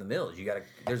shop in the Mills. You gotta.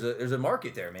 There's a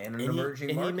market there, man. An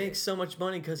emerging market. And he makes so much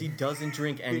money because he doesn't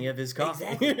drink any of his coffee.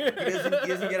 Exactly. He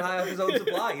doesn't get high off his own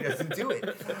supply. He doesn't do it.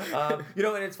 And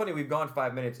it's funny. We've gone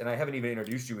 5 minutes, and I haven't even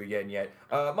introduced you again yet.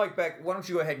 Mike Beck, why don't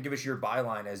you go ahead and give us your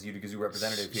byline as Utica Zoo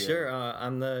representative here? Sure.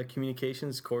 I'm the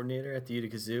communications coordinator at the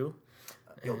Utica Zoo,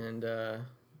 and.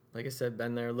 Like I said,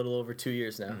 been there a little over 2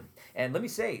 years now. And let me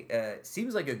say,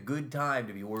 seems like a good time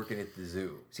to be working at the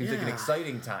zoo. Seems like an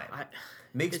exciting time.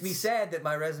 Makes me sad that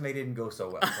my resume didn't go so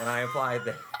well when I applied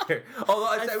there. Although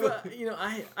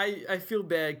I feel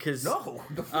bad because no,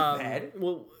 don't feel bad.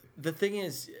 Well, the thing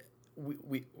is,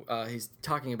 he's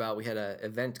talking about we had an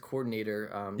event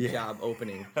coordinator job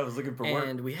opening. I was looking for work,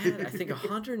 and we had I think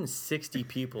 160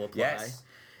 people apply. Yes.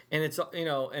 And it's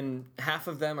and half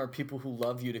of them are people who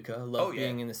love Utica, love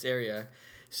being in this area.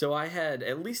 So I had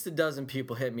at least a dozen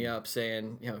people hit me up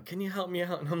saying, can you help me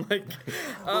out? And I'm like,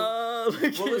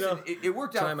 listen, it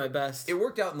worked out. Try my best. It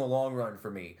worked out in the long run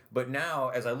for me. But now,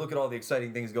 as I look at all the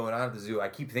exciting things going on at the zoo, I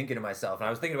keep thinking to myself, and I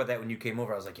was thinking about that when you came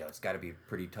over. I was like, it's got to be a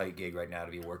pretty tight gig right now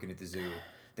to be working at the zoo.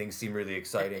 Things seem really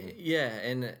exciting. Yeah,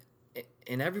 and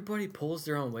everybody pulls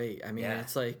their own weight. I mean,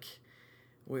 it's like.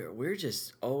 We're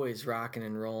just always rocking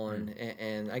and rolling,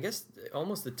 and I guess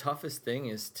almost the toughest thing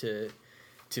is to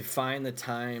find the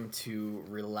time to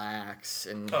relax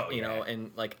and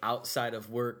and like outside of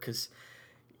work, because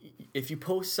if you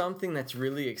post something that's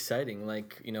really exciting,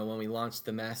 like when we launched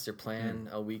the master plan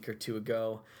a week or two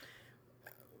ago,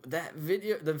 the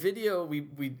video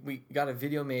we got a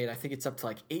video made. I think it's up to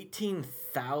like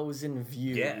 18,000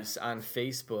 views on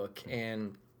Facebook,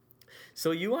 and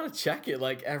so you want to check it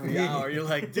like every hour. You're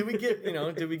like, did we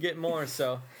get more?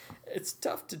 So it's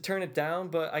tough to turn it down,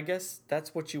 but I guess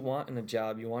that's what you want in a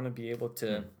job. You want to be able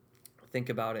to think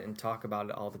about it and talk about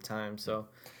it all the time. So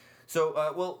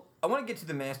I want to get to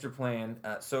the master plan.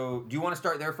 So do you want to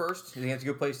start there first? Do you think that's a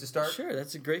good place to start? Sure,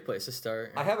 that's a great place to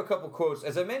start. I have a couple quotes.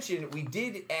 As I mentioned, we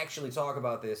did actually talk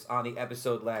about this on the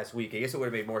episode last week. I guess it would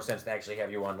have made more sense to actually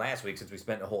have you on last week since we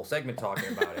spent a whole segment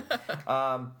talking about it.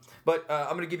 But I'm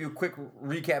going to give you a quick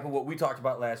recap of what we talked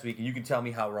about last week, and you can tell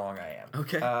me how wrong I am.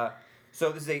 Okay.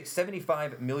 So this is a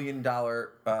 $75 million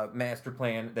master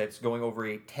plan that's going over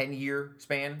a 10-year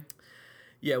span.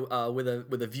 Yeah, with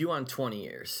a view on 20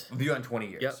 years. View on 20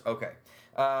 years. Yep. Okay.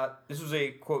 This was a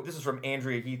quote. This is from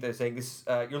Andrea Heath saying, "This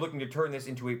you're looking to turn this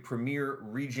into a premier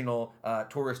regional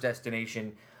tourist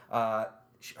destination."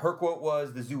 Her quote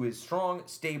was, "The zoo is strong,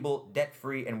 stable,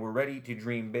 debt-free, and we're ready to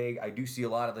dream big." I do see a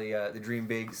lot of the "Dream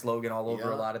Big" slogan all over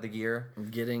a lot of the gear.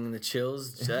 I'm getting the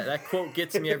chills. That quote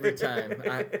gets me every time.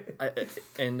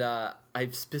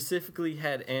 I've specifically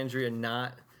had Andrea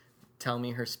not tell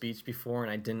me her speech before,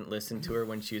 and I didn't listen to her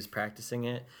when she was practicing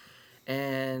it.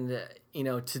 And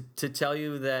to tell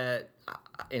you that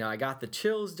I got the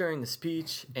chills during the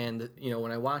speech, and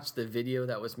when I watched the video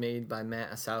that was made by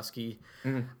Matt Asowski,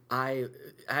 I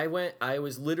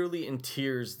was literally in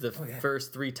tears the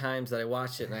first 3 times that I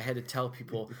watched it, and I had to tell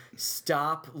people,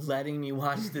 stop letting me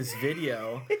watch this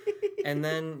video. And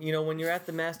then when you're at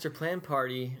the master plan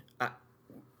party,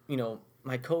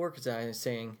 my coworkers and I are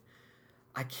saying,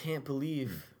 I can't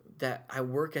believe that I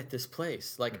work at this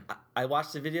place. Like, I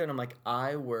watched the video and I'm like,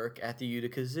 I work at the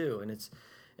Utica Zoo, and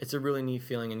it's a really neat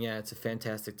feeling, and it's a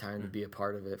fantastic time to be a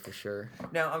part of it for sure.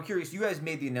 Now, I'm curious, you guys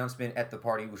made the announcement at the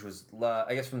party, which was,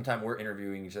 I guess from the time we're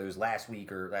interviewing each other, it was last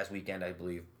week or last weekend, I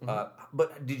believe.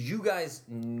 But did you guys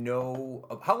know,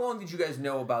 how long did you guys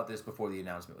know about this before the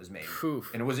announcement was made?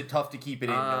 Oof. And was it tough to keep it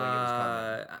in knowing it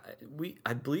was coming?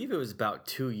 I believe it was about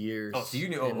 2 years so you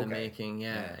knew, in the making.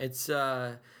 Yeah. It's,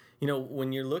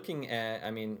 when you're looking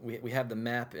at, we have the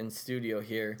map in studio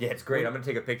here. Yeah, it's great. I'm going to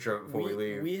take a picture of it before we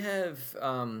leave. We have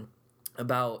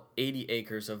about 80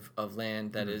 acres of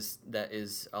land that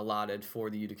is allotted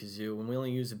for the Utica Zoo, and we only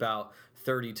use about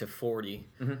 30 to 40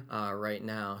 right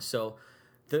now. So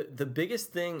the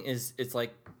biggest thing is it's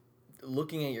like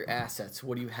looking at your assets.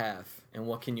 What do you have, and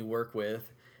what can you work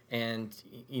with? And,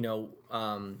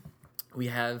 we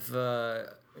have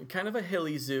kind of a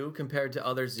hilly zoo compared to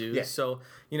other zoos. Yeah. So,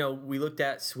 we looked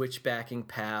at switchbacking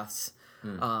paths.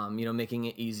 Making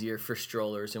it easier for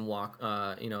strollers and walk,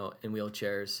 in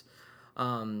wheelchairs.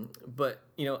 But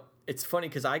it's funny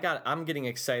because I'm getting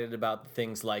excited about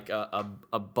things like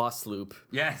a bus loop.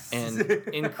 Yes. And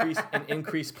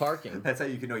increased parking. That's how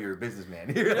you can know you're a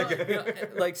businessman.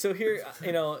 So here,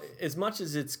 as much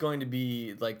as it's going to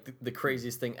be like the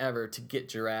craziest thing ever to get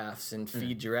giraffes and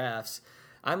feed giraffes,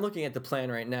 I'm looking at the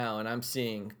plan right now and I'm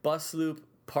seeing bus loop,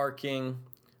 parking,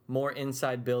 more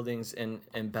inside buildings,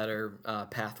 and better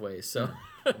pathways. So.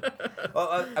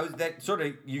 Well,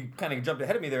 you kind of jumped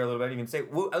ahead of me there a little bit. You can say, I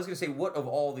was going to say, what of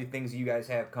all the things you guys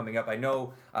have coming up? I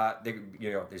know,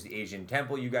 there's the Asian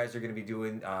temple you guys are going to be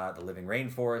doing, the living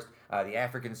rainforest, the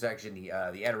African section,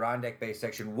 the Adirondack-based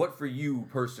section. What for you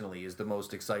personally is the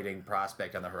most exciting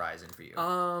prospect on the horizon for you?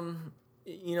 I'm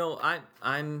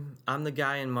the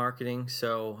guy in marketing,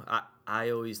 so I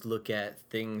always look at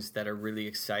things that are really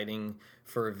exciting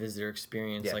for a visitor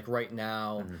experience. Yeah. Like right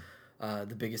now. Mm-hmm.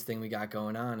 The biggest thing we got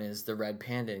going on is the red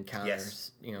panda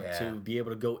encounters. Yes. To be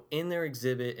able to go in their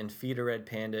exhibit and feed a red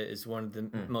panda is one of the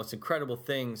most incredible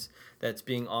things that's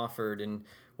being offered. And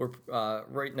we're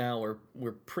right now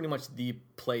we're pretty much the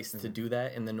place to do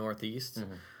that in the Northeast.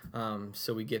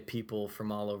 So we get people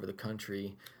from all over the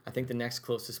country. I think the next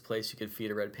closest place you could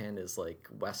feed a red panda is like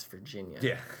West Virginia.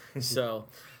 Yeah. So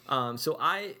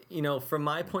I, from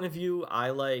my point of view,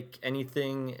 I like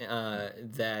anything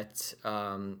that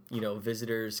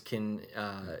visitors can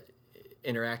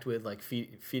interact with, like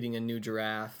feeding a new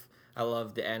giraffe. I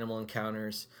love the animal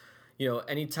encounters.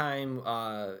 Anytime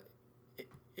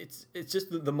it's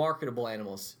just the marketable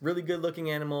animals, really good looking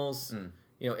animals.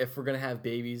 If we're gonna have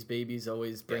babies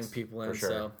always bring people in. For sure.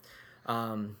 So,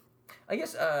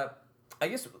 I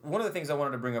guess one of the things I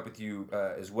wanted to bring up with you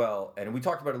as well, and we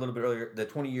talked about it a little bit earlier, the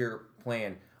 20-year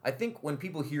plan. I think when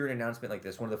people hear an announcement like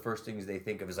this, one of the first things they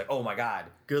think of is like, oh my God.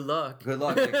 Good luck.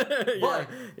 Like,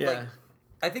 yeah.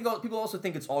 I think people also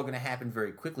think it's all going to happen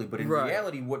very quickly, but in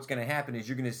reality, what's going to happen is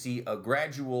you're going to see a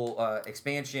gradual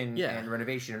expansion and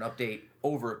renovation and update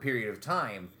over a period of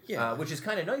time, which is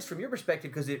kind of nice from your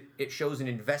perspective because it shows an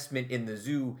investment in the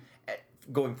zoo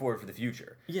going forward for the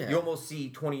future. Yeah. You almost see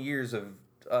 20 years of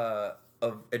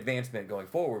advancement going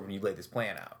forward when you lay this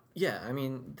plan out. Yeah, I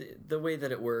mean, the way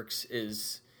that it works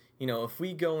is, if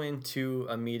we go into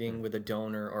a meeting with a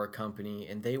donor or a company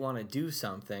and they want to do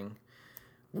something,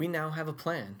 we now have a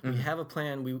plan. We have a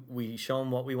plan. We show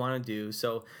them what we want to do.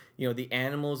 So, the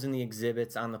animals in the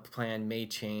exhibits on the plan may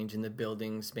change and the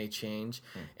buildings may change.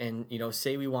 And,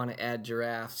 say we want to add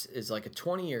giraffes is like a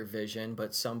 20-year vision,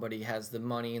 but somebody has the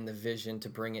money and the vision to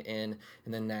bring it in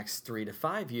the next 3 to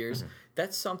 5 years.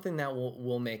 That's something that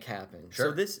we'll make happen.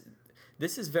 Sure. So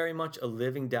this is very much a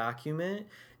living document.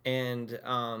 And,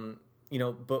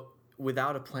 but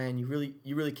without a plan, you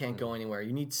really can't go anywhere.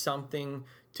 You need something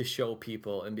to show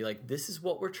people and be like, this is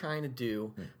what we're trying to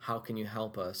do. How can you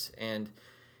help us? And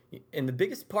the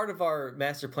biggest part of our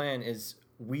master plan is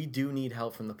we do need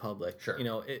help from the public. Sure.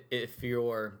 If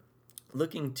you're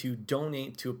looking to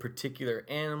donate to a particular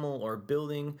animal or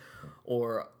building,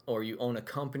 or you own a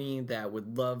company that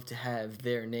would love to have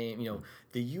their name,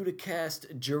 the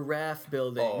Uticast Giraffe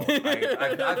Building. Oh,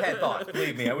 I've had thoughts.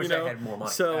 Believe me, I wish I had more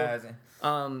money. So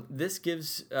this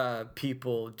gives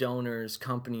people, donors,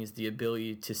 companies the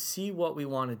ability to see what we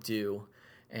want to do,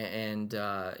 and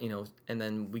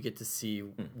then we get to see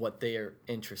what they are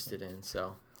interested in.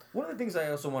 So one of the things I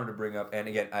also wanted to bring up, and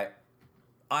again,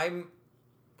 I'm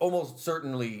almost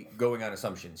certainly going on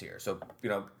assumptions here. So,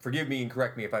 forgive me and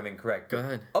correct me if I'm incorrect. Go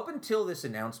ahead. Up until this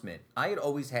announcement, I had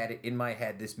always had it in my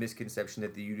head, this misconception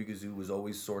that the Utica Zoo was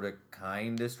always sort of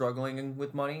kind of struggling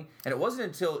with money. And it wasn't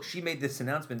until she made this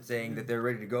announcement saying that they're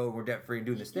ready to go and we're debt-free and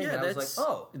doing this thing. And I was like,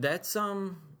 oh.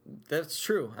 That's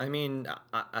true. I mean,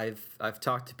 I've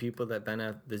talked to people that have been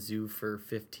at the zoo for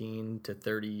 15 to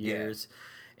 30 years.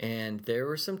 Yeah. And there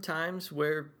were some times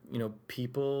where,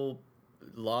 people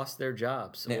lost their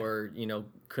jobs or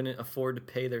couldn't afford to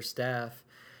pay their staff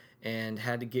and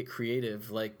had to get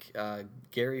creative, like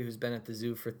Gary, who's been at the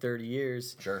zoo for 30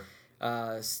 years,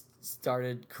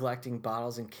 started collecting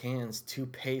bottles and cans to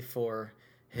pay for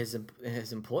his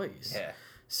employees.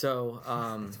 So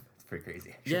it's pretty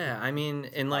crazy, actually. I mean,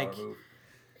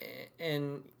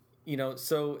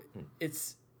 so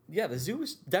it's the zoo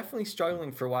was definitely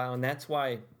struggling for a while, and that's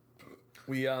why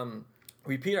we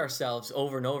repeat ourselves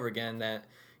over and over again that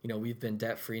we've been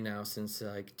debt free now since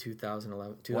like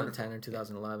 2010 or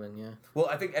 2011. Yeah. Well,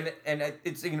 I think and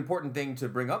it's an important thing to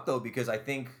bring up though, because I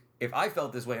think if I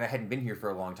felt this way and I hadn't been here for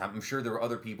a long time, I'm sure there were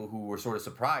other people who were sort of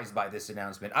surprised by this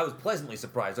announcement. I was pleasantly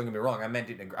surprised. Don't get me wrong. I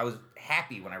meant it. I was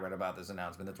happy when I read about this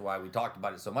announcement. That's why we talked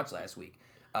about it so much last week.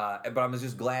 But I'm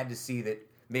just glad to see that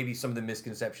maybe some of the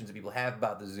misconceptions that people have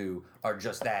about the zoo are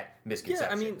just that,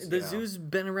 misconceptions. Yeah, I mean, the zoo's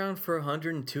been around for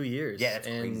 102 years. Yeah, that's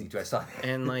crazy too. I saw that.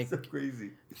 And like, so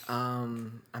crazy. I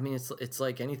mean, it's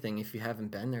like anything. If you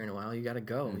haven't been there in a while, you gotta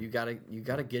go. You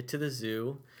gotta get to the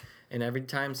zoo. And every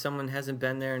time someone hasn't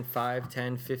been there in 5,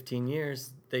 10, 15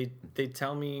 years, they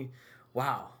tell me,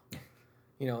 wow,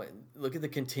 look at the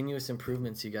continuous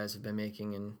improvements you guys have been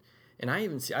making. And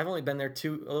I've only been there a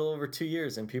little over 2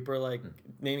 years, and people are like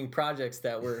naming projects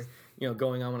that were,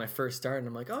 going on when I first started. And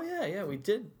I'm like, oh yeah, we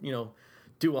did, do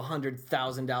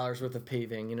 $100,000 worth of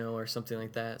paving, or something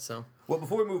like that. So, well,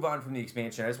 before we move on from the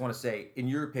expansion, I just want to say, in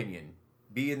your opinion,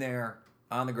 being there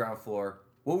on the ground floor,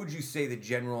 what would you say the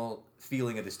general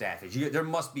feeling of the staff is? There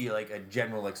must be like a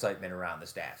general excitement around the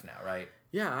staff now, right?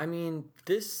 Yeah, I mean,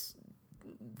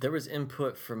 there was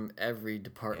input from every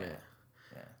department. Yeah.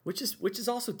 Which is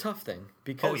also a tough thing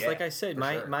because, like I said,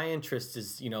 my interest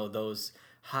is those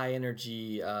high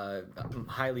energy,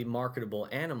 highly marketable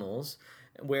animals,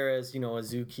 whereas a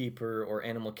zookeeper or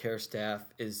animal care staff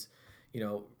is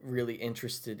really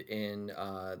interested in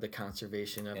the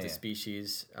conservation of the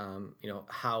species,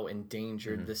 how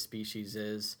endangered the species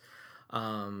is.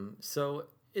 So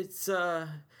it's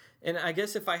and I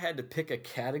guess if I had to pick a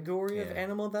category of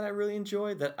animal that I really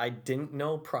enjoy that I didn't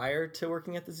know prior to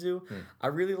working at the zoo, I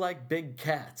really like big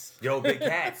cats. Yo, big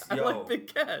cats. I like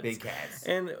big cats. Big cats.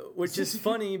 And which is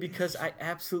funny because I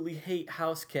absolutely hate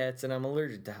house cats and I'm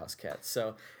allergic to house cats.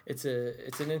 So it's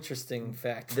an interesting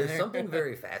fact. There's something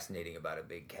very fascinating about a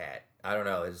big cat. I don't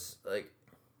know. It's like,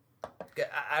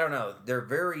 I don't know. They're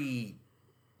very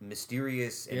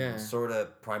mysterious and sort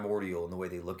of primordial in the way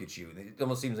they look at you. It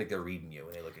almost seems like they're reading you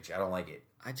when they look at you. I don't like it.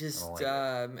 I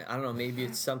don't know. Maybe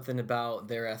it's something about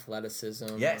their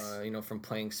athleticism. Yes. From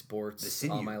playing sports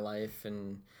all my life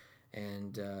and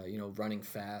running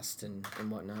fast and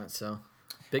whatnot. So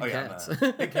big cats.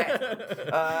 Big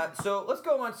cats. So let's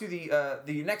go on to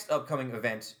the next upcoming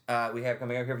event we have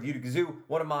coming up here with Utica Zoo.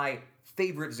 One of my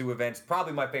favorite zoo events,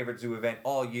 probably my favorite zoo event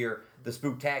all year, the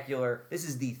Spooktacular. This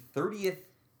is the 30th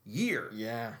year.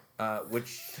 Yeah. Which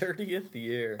 30th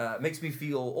year makes me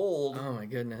feel old. Oh my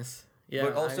goodness. Yeah.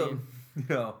 But also,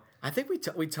 I think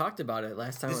we talked about it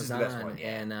last time I was on. Best one,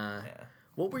 and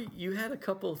what were you had a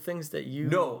couple of things that you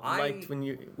liked when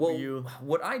you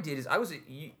what I did is I was at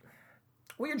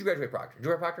what year did you graduate, Proctor? Did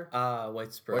you graduate Proctor?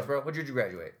 Whitesboro. What year did you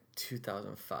graduate?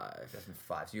 2005.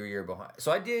 2005. So you were a year behind.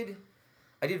 So I did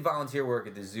volunteer work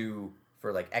at the zoo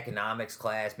for like economics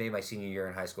class, maybe my senior year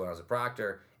in high school when I was a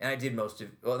proctor, and I did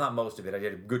not most of it, I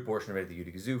did a good portion of it at the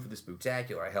Utica Zoo for the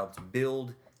Spooktacular. I helped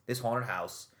build this haunted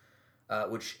house,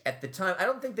 which at the time, I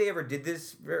don't think they ever did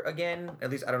this again,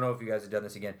 at least I don't know if you guys have done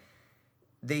this again.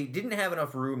 They didn't have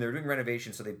enough room, they were doing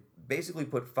renovations, so they basically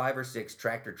put 5 or 6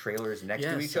 tractor trailers next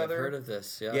to each other. I've heard of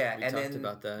this, we talked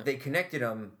about that. They connected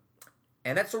them.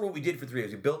 And that's sort of what we did for 3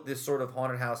 days. We built this sort of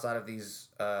haunted house out of these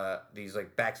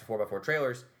like backs of 4x4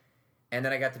 trailers, and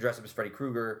then I got to dress up as Freddy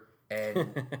Krueger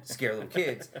and scare little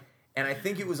kids. And I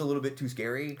think it was a little bit too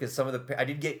scary because I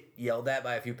did get yelled at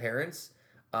by a few parents,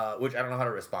 which I don't know how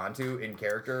to respond to in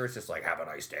character. It's just like, have a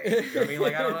nice day. You know what I mean?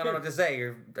 Like I don't know what to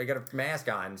say. I got a mask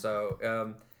on,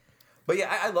 so. But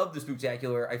yeah, I love the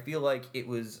Spooktacular. I feel like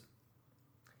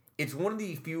it's one of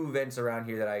the few events around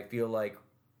here that I feel like,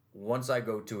 once I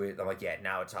go to it, I'm like, yeah,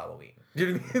 now it's Halloween.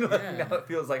 Do you know what I mean? Now it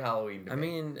feels like Halloween to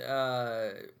me. I mean,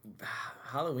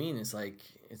 Halloween is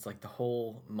it's like the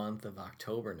whole month of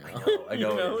October now. I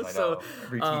know. It is. So,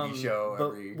 every TV show.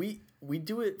 But we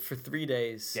do it for 3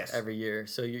 days every year.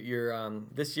 So you're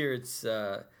this year it's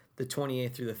the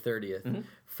 28th through the 30th. Mm-hmm.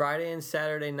 Friday and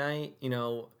Saturday night,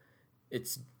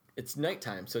 it's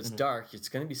nighttime, so it's dark. It's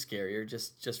going to be scarier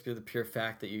just for the pure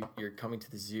fact that you're coming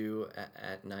to the zoo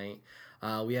at night.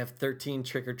 We have 13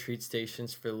 trick-or-treat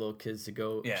stations for the little kids to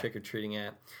go trick-or-treating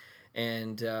at.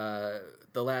 And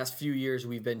the last few years,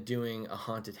 we've been doing a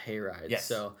haunted hayride. Yes.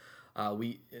 So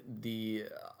the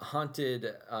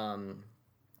haunted...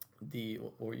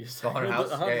 what were you saying? The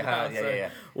haunted house? Yeah.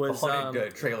 Was, the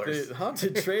haunted trailers. The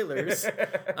haunted trailers.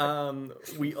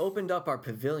 We opened up our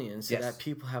pavilion so that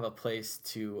people have a place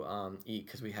to eat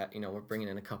because we have, we're bringing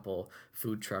in a couple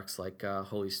food trucks like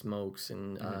Holy Smokes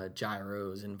and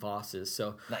Gyros and Vosses.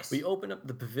 So we opened up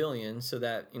the pavilion so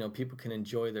that people can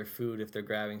enjoy their food if they're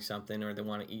grabbing something or they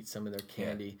want to eat some of their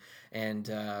candy. Yeah. And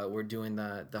we're doing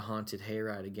the haunted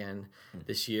hayride again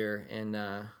this year, and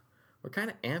we're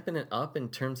kind of amping it up in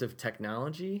terms of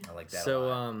technology. I like that.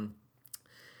 So,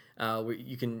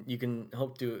 you can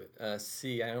hope to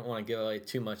see. I don't want to give away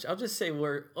too much. I'll just say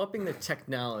we're upping the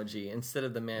technology instead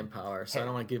of the manpower. So I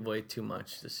don't want to give away too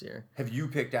much this year. Have you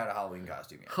picked out a Halloween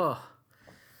costume yet?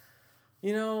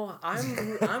 You know,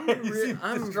 I'm You seem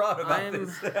distraught about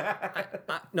this.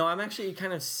 No, I'm actually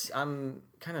I'm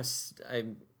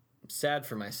sad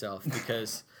for myself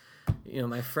because, you know,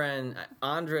 my friend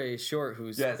Andre Short,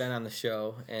 who's been on the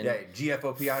show, and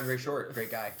GFOP Andre Short,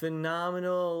 great guy,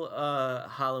 phenomenal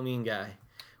Halloween guy.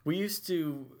 We used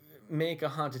to make a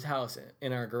haunted house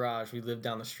in our garage. We lived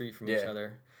down the street from each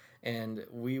other, and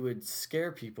we would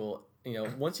scare people. You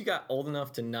know, once you got old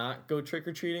enough to not go trick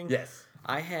or treating,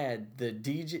 I had the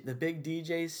big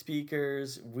DJ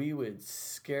speakers. We would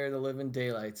scare the living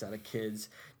daylights out of kids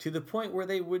to the point where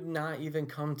they would not even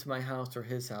come to my house or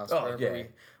his house wherever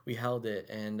we held it.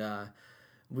 And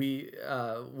we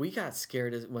got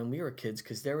scared when we were kids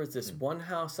because there was this one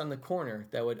house on the corner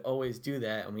that would always do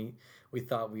that, and we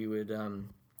thought we would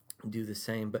do the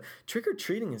same. But trick or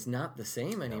treating is not the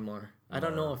same anymore. I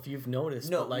don't know if you've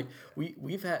noticed, but like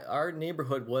we've had, our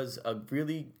neighborhood was a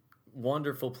really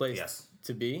wonderful place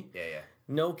to be.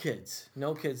 No kids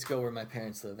go where my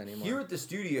parents live anymore. Here at the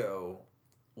studio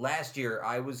last year,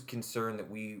 I was concerned that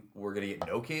we were gonna get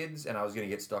no kids, and I was gonna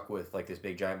get stuck with like this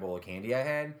big giant bowl of candy I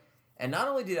had. And not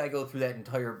only did I go through that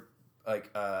entire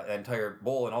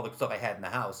bowl and all the stuff I had in the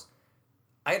house,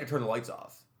 I had to turn the lights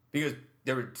off because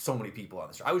there were so many people on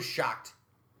the street. I was shocked,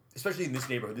 especially in this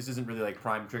neighborhood. This isn't really like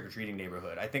prime trick or treating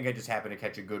neighborhood. I think I just happened to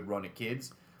catch a good run at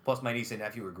kids. Plus, my niece and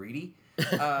nephew were greedy.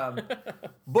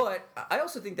 But I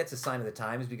also think that's a sign of the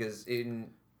times because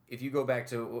if you go back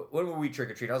to when were we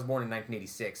trick or treating? I was born in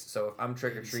 1986, so if I'm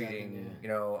trick or treating, you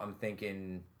know, I'm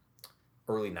thinking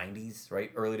early 90s,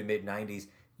 right? Early to mid 90s.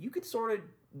 You could sort of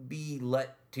be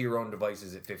let to your own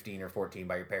devices at 15 or 14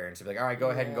 by your parents. They'd be like, all right,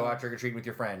 go ahead and go out trick or treating with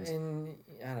your friends. And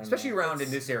I don't especially know. around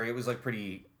in this area, it was like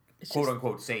pretty quote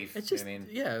unquote safe. It's just, you know what I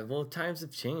mean? yeah. Well, times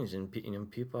have changed, and you know,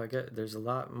 people. There's a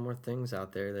lot more things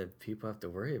out there that people have to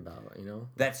worry about. You know,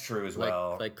 that's true as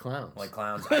well. Like clowns. Like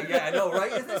clowns. Yeah, I know,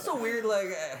 right? Isn't that so weird? Like,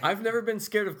 I've never been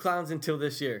scared of clowns until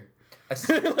this year.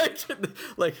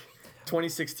 like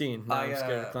 2016. Now I'm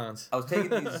scared of clowns. I was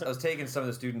taking some of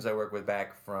the students I work with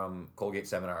back from Colgate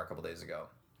Seminar a couple days ago.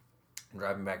 I'm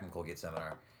driving back from Colgate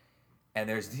Seminar, and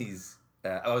there's these.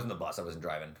 I was in the bus. I wasn't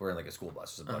driving. We're in like a school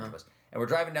bus. There's a bunch of us, and we're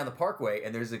driving down the Parkway,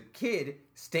 and there's a kid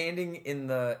standing in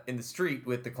the street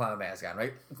with the clown mask on.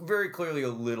 Right, very clearly a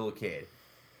little kid.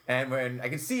 And when I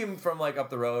can see him from like up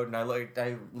the road, and I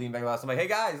lean back across. I'm like, hey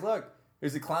guys, look,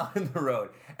 there's a clown in the road,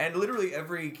 and literally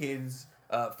every kid's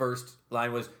first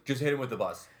line was just hit him with the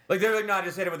bus. Like they're like, nah,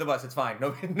 just hit him with the bus. It's fine.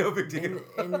 No big deal.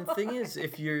 And the thing is,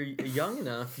 if you're young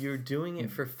enough, you're doing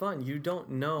it for fun. You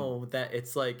don't know that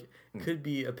it's like could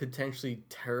be a potentially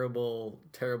terrible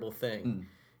thing.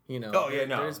 You know. Oh yeah,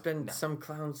 no. There's been some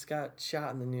clowns got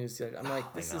shot in the news. I'm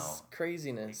like, this is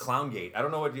craziness. Clowngate. I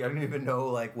don't even know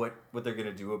like what they're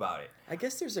gonna do about it. I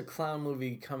guess there's a clown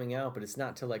movie coming out, but it's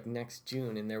not till like next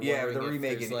June, and they're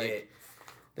remaking it.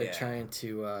 They're trying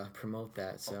to promote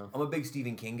that. So I'm a big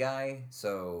Stephen King guy,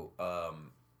 so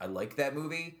I like that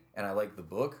movie and I like the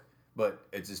book, but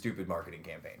it's a stupid marketing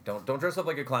campaign. Don't dress up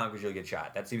like a clown because you'll get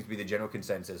shot. That seems to be the general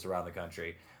consensus around the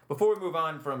country. Before we move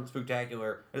on from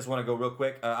Spooktacular, I just want to go real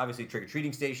quick. Obviously, trick or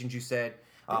treating stations. You said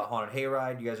haunted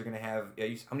hayride. You guys are gonna have.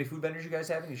 How many food vendors you guys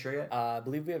have? Are you sure yet? I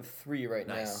believe we have 3 right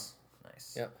now. Nice.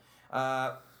 Yep.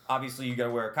 Obviously, you got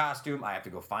to wear a costume. I have to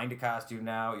go find a costume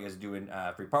now. You guys are doing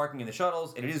free parking in the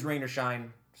shuttles, and it is rain or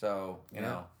shine, so you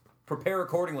know, prepare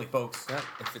accordingly, folks. Yep.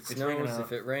 If it snows,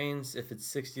 if it rains, if it's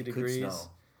 60 degrees, could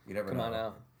snow. You never know. Come on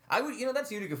out. I would,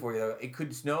 that's Utica for you though. It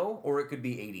could snow or it could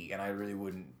be 80, and I really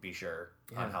wouldn't be sure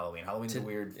on Halloween. Halloween's a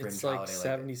weird fringe holiday. It's like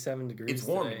 77 degrees. It's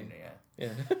warm today.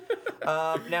 Yeah.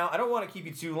 Now, I don't want to keep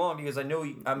you too long because I know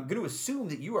I'm going to assume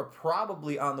that you are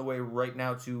probably on the way right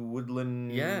now to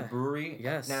Woodland Brewery.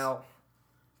 Yes. Now,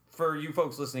 for you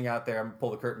folks listening out there, I'm going to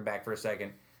pull the curtain back for a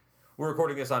second. We're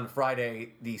recording this on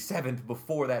Friday the 7th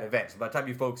before that event. So by the time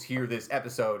you folks hear this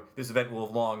episode, this event will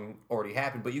have long already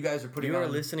happened. But you guys are putting on... You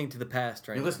are listening to the past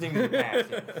right now. You're listening to the past.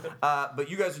 Yeah. But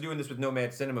you guys are doing this with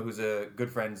Nomad Cinema, who's a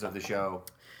good friends of the show.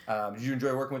 Did you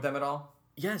enjoy working with them at all?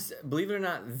 Yes, believe it or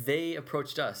not, they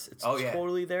approached us. It's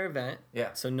totally their event.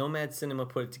 Yeah. So Nomad Cinema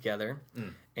put it together,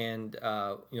 and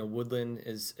Woodland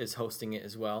is hosting it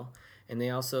as well. And they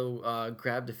also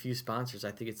grabbed a few sponsors.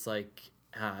 I think it's like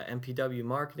MPW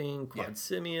Marketing, Quad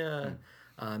Simia,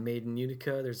 Made in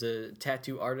Utica. There's a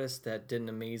tattoo artist that did an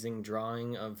amazing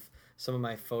drawing of some of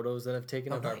my photos that I've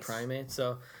taken of our primates.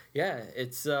 So yeah,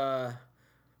 it's we're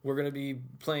gonna be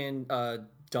playing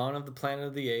Dawn of the Planet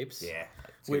of the Apes. Yeah.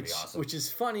 Awesome. Which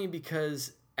is funny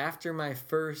because after my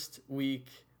first week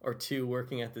or two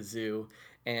working at the zoo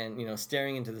and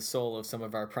staring into the soul of some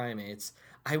of our primates,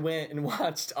 I went and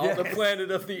watched all the Planet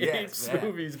of the Apes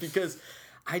movies because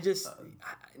it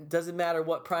doesn't matter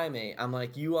what primate. I'm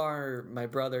like, you are my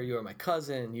brother, you are my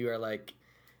cousin, you are like,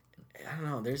 I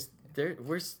don't know.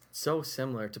 We're so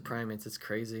similar to primates. It's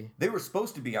crazy. They were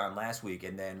supposed to be on last week,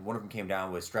 and then one of them came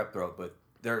down with strep throat, but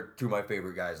they're two of my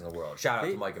favorite guys in the world. Shout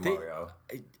out to Mike and Mario.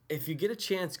 If you get a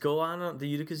chance, go on the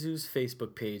Utica Zoo's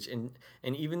Facebook page, and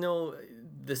even though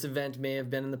this event may have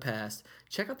been in the past,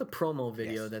 check out the promo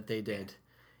video that they did.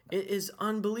 It is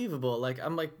unbelievable. Like,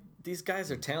 I'm like, these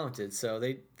guys are talented, so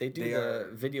they do the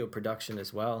video production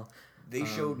as well. They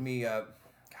showed me.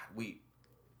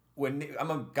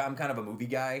 I'm kind of a movie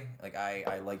guy. Like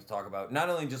I like to talk about not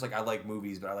only just like I like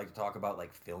movies, but I like to talk about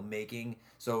like filmmaking.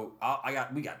 So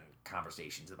we got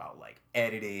conversations about like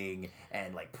editing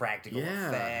and like practical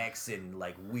effects and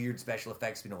like weird special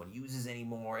effects no one uses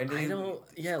anymore. And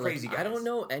crazy guys. I don't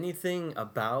know anything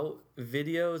about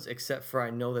videos except for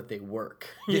I know that they work.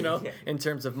 You know, in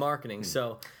terms of marketing.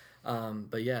 So.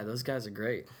 But yeah, those guys are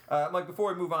great. Mike,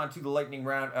 before we move on to the lightning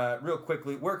round, real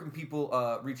quickly, where can people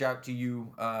reach out to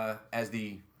you as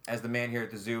the man here at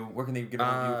the zoo? Where can they get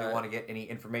on you if they want to get any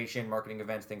information, marketing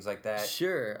events, things like that?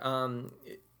 Sure.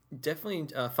 Definitely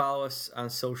follow us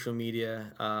on social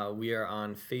media. We are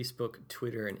on Facebook,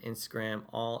 Twitter, and Instagram,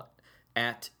 all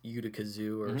at Utica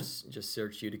Zoo, or just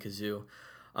search Utica Zoo.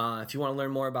 If you want to learn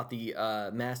more about the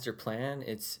master plan,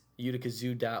 it's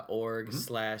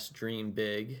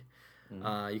uticazoo.org/dreambig.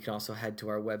 You can also head to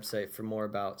our website for more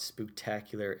about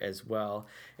Spooktacular as well.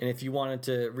 And if you wanted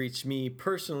to reach me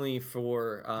personally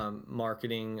for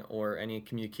marketing or any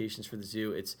communications for the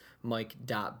zoo, it's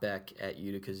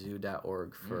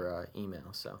mike.beck@uticazoo.org for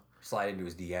email. So slide into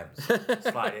his DMs.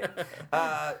 Slide in.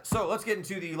 So let's get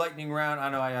into the lightning round. I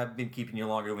know I've been keeping you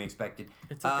longer than we expected.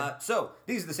 It's okay. So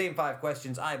these are the same 5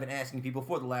 questions I've been asking people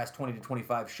for the last 20 to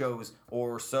 25 shows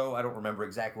or so. I don't remember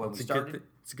exactly when we started.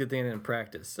 It's a good thing I didn't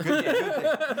practice. Good thing.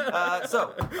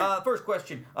 First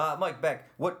question, Mike Beck.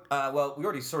 What? Well, we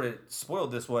already sort of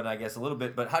spoiled this one, I guess, a little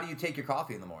bit. But how do you take your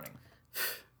coffee in the morning?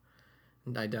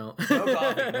 I don't.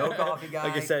 No coffee, guy.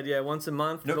 Like I said, once a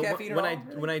month. No caffeine at all?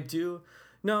 When I do,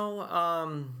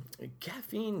 no.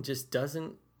 Caffeine just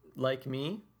doesn't like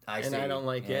me, and I don't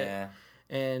like it.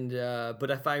 And but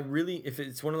if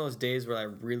it's one of those days where I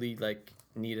really like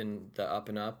needing the up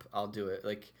and up, I'll do it.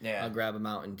 Like I'll grab a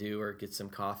Mountain Dew or get some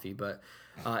coffee. But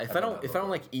if I don't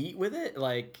like eat with it,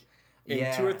 like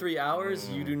in 2 or 3 hours,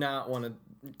 you do not want to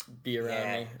be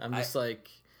around me. I'm just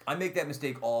I make that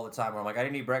mistake all the time where I'm like, I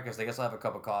didn't eat breakfast. I guess I'll have a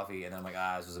cup of coffee, and then I'm like,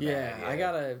 this was a bad idea. I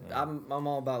gotta. I'm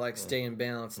all about like staying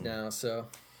balanced now. So,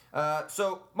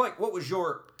 so Mike, what was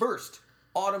your first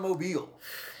automobile?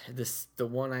 The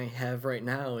one I have right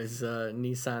now is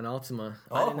Nissan Altima.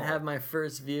 I didn't have my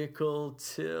first vehicle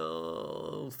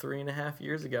till 3.5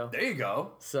 years ago. There you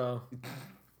go. So,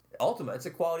 Altima, it's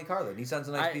a quality car though. Nissan's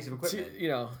a nice piece of equipment.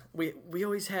 We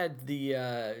always had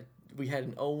we had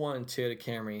an 01 Toyota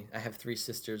Camry. I have 3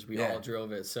 sisters. We all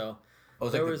drove it. So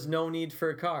there was no need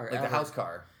for a car. Like the house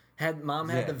car. Mom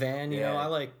had the van. You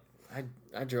know,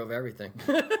 I drove everything.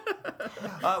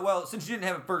 Well, since you didn't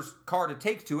have a first car to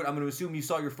take to it, I'm going to assume you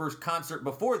saw your first concert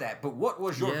before that. But what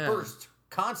was your first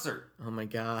concert? Oh my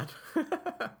God.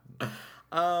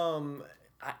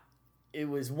 It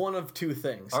was one of 2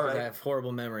 things. All right. I have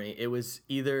horrible memory. It was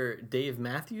either Dave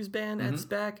Matthews Band at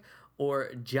SPAC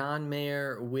or John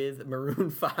Mayer with Maroon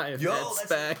 5 at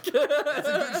SPAC. That's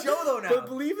a good show though now. But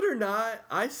believe it or not,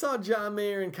 I saw John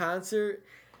Mayer in concert.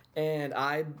 And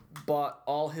I bought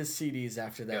all his CDs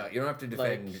after that. Yeah, you don't have to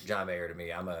defend John Mayer to me.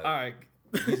 All right.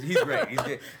 He's great. He's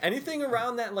good. Anything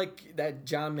around that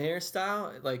John Mayer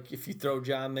style, like if you throw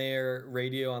John Mayer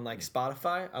radio on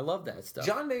Spotify, I love that stuff.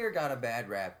 John Mayer got a bad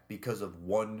rap because of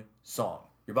one song.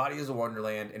 Your Body is a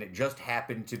Wonderland, and it just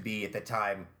happened to be, at the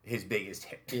time, his biggest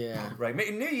hit. Yeah. Right?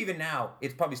 Maybe even now,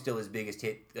 it's probably still his biggest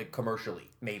hit, commercially,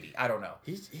 maybe. I don't know.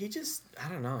 He just, I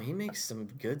don't know, he makes some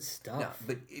good stuff. No,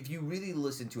 but if you really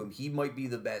listen to him, he might be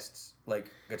the best,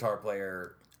 guitar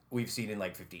player we've seen in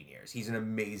 15 years. He's an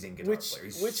amazing guitar player.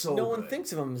 He's so no good. one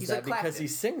thinks of him as that because he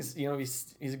sings.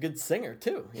 He's a good singer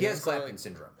too. He has Clapton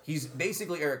syndrome. He's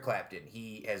basically Eric Clapton.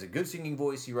 He has a good singing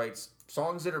voice. He writes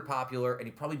songs that are popular, and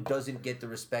he probably doesn't get the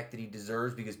respect that he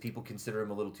deserves because people consider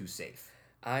him a little too safe.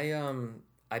 I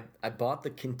bought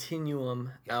the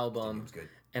Continuum album, good.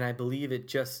 And I believe it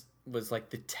just was the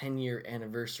 10-year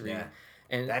anniversary. Yeah.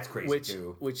 And that's crazy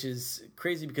too. Which is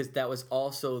crazy because that was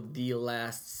also the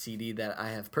last CD that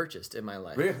I have purchased in my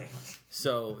life. Really?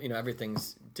 So,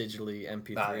 everything's digitally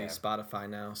MP3, Spotify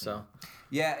now. So,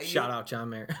 yeah. Shout out John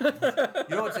Mayer.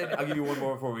 You know what's? I'll give you one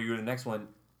more before we go to the next one.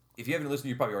 if you haven't listened,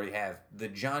 you probably already have the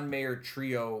John Mayer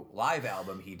Trio live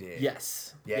album he did.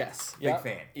 Yes. Yeah. Yes. Big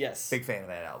fan. Yes. Big fan of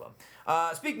that album.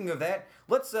 Speaking of that,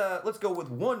 let's go with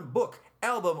one book,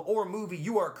 album, or movie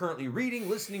you are currently reading,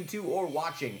 listening to, or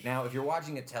watching. Now, if you're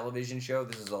watching a television show,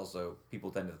 this is also, people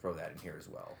tend to throw that in here as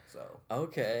well. So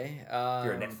Okay. if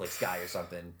you're a Netflix guy or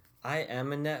something. I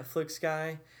am a Netflix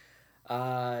guy.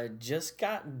 Just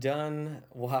got done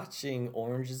watching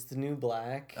Orange is the New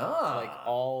Black. Like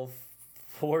all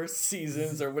 4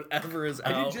 seasons or whatever is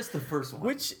out. I did just the first one.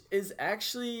 Which is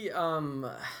actually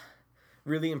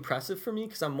really impressive for me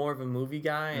because I'm more of a movie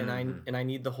guy and I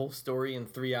need the whole story in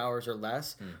 3 hours or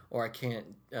less, or I can't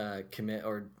commit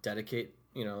or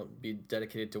be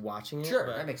dedicated to watching it. Sure,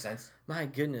 but that makes sense. my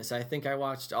goodness, I think I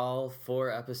watched all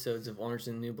 4 episodes of Orange is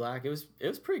the New Black. It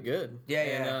was pretty good. Yeah,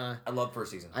 and, yeah. I love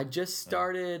first season. I just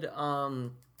started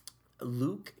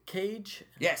Luke Cage.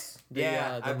 Yes.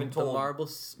 I've been told.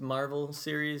 The Marvel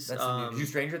series. That's did you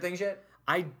Stranger Things yet?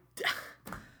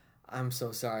 I'm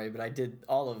so sorry, but I did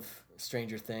all of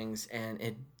Stranger Things, and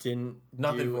it didn't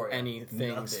do any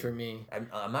things for me.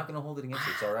 I'm not going to hold it against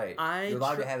you. It's all right. You're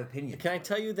allowed to have opinions. Can I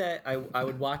tell you that I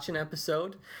would watch an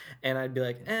episode, and I'd be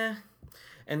like,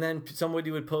 and then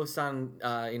somebody would post on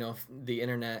the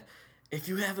internet, if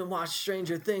you haven't watched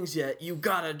Stranger Things yet, you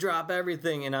gotta drop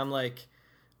everything, and I'm like,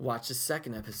 watch the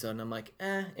second episode, and I'm like,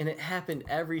 and it happened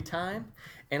every time,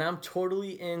 and I'm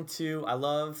totally into. I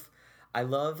love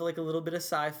like a little bit of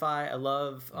sci-fi. I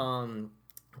love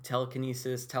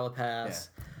telekinesis, telepaths.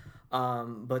 Yeah.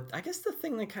 But I guess the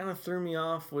thing that kind of threw me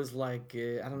off was like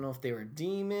I don't know if they were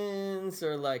demons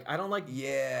or like I don't like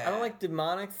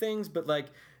demonic things, but like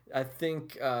I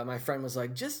think my friend was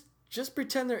like just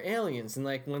pretend they're aliens, and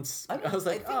like once I was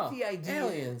like,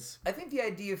 aliens. I think the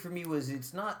idea for me was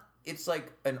it's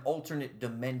like an alternate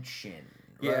dimension.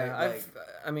 Right? Yeah,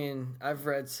 I've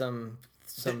read some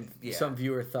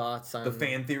viewer thoughts on the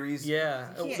fan theories.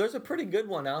 Yeah, there's a pretty good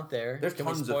one out there. Can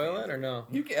we spoil it or no?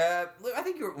 You can, I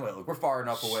think we're far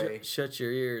enough away. Shut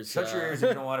your ears. Shut your ears if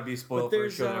you don't want to be spoiled for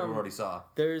a show that everyone already saw.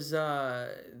 There is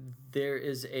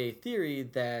a theory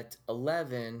that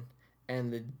 11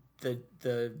 and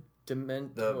the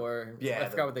Dementor, I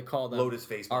forgot what they call them, Lotus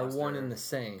face are monster, one and the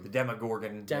same. The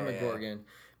Demogorgon.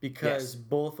 Because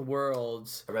both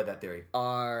worlds I read that theory.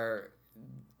 Are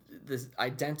this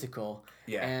identical.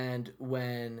 Yeah. And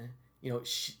when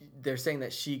they're saying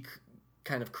that she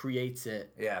kind of creates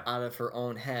it out of her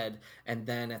own head, and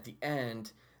then at the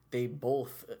end they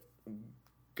both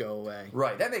go away.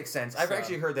 Right, that makes sense. I've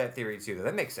actually heard that theory too.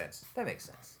 That makes sense. You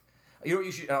know what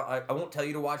you should? I won't tell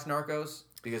you to watch Narcos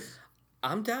because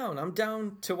I'm down. I'm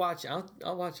down to watch. I'll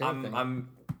watch anything. I'm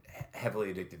heavily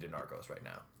addicted to Narcos right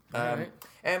now. Right.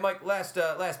 And Mike, last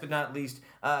but not least,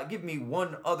 give me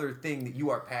one other thing that you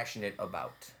are passionate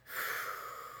about.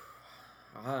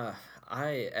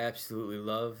 I absolutely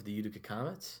love the Utica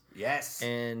Comets. Yes.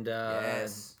 And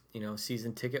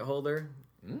season ticket holder.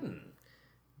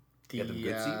 Get them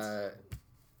good seats.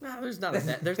 No, there's not a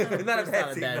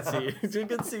bad seat. They're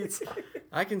good seats.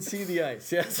 I can see the ice.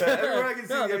 Yes. Everyone can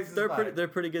see the ice. They're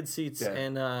pretty good seats, yeah.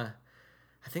 And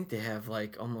I think they have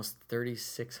like almost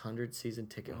 3,600 season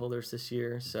ticket holders this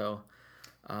year. So,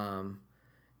 and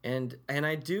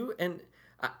I do, and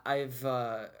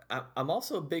I'm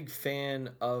also a big fan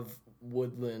of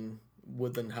Woodland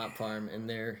Hop Farm and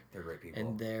they're great people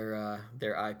and their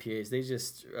IPAs. They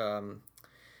just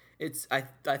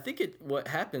I think what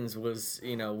happens was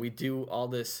we do all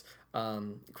this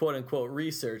quote unquote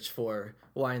research for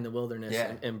Wine in the Wilderness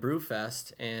and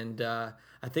Brewfest, and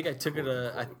I think I took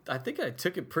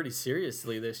it pretty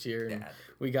seriously this year, and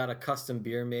we got a custom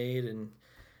beer made, and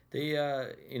they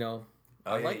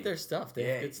I like their stuff. They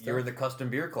have good stuff. You're in the custom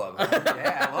beer club.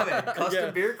 Yeah, I love it.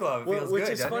 Custom beer club. Feels which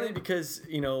good, is funny because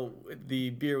the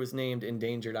beer was named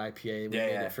Endangered IPA. We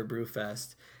made it for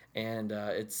Brewfest, and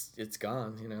it's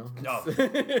gone. No,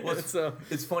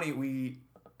 it's funny. We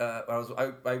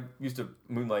I used to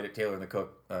moonlight at Taylor and the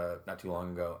Cook not too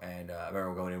long ago, and I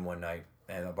remember going in one night,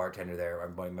 and a bartender there,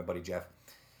 my buddy Jeff,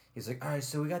 he's like, all right,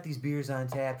 so we got these beers on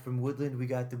tap from Woodland. We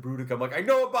got the Brutica. I'm like, I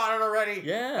know about it already.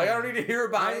 Yeah. I don't need to hear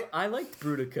about it. I liked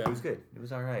Brutica. It was good. It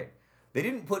was all right. They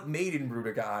didn't put Made in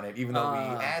Brutica on it, even though we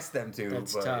asked them to.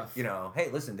 That's but, tough. Hey,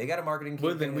 listen, they got a marketing campaign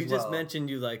Woodland, we as well. just mentioned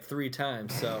you like 3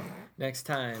 times, so next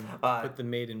time, put the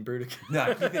Made in Brutica. No,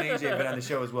 Keith and AJ have been on the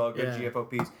show as well. Good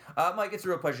GFOPs. Mike, it's a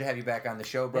real pleasure to have you back on the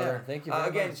show, brother. Yeah, thank you very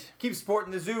again, much. Keep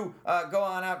supporting the zoo. Go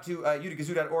on out to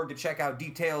uticazoo.org to check out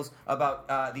details about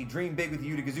the Dream Big with the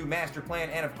Utica Zoo master plan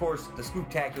and, of course, the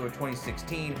Spooktacular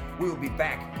 2016. We will be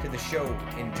back to the show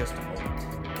in just a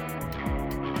moment.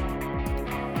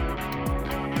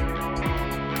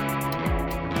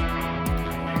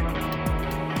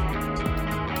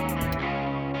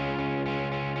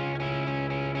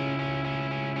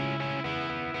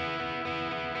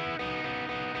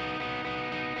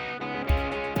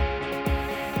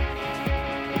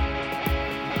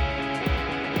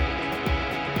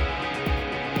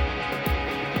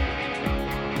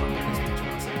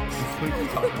 we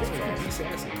talk about it. Be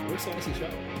sassy. We're a sassy show.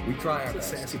 We try our It's a best.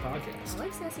 sassy podcast. I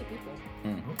like sassy people.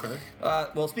 Okay.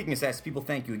 Well, speaking of sassy people,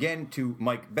 thank you again to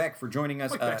Mike Beck for joining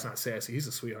us. Mike Beck's not sassy. He's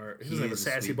a sweetheart. He doesn't have a is a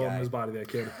sassy sweet bone guy. in his body, that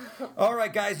kid. All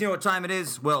right, guys, you know what time it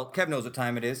is? Well, Kev knows what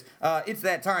time it is. It's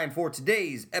that time for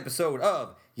today's episode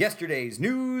of Yesterday's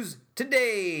News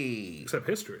Today. Except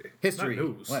history. History. Not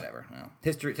news. Whatever. No.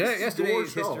 History. Today, This is your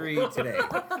yesterday's show. history today.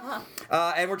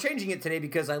 And we're changing it today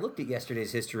because I looked at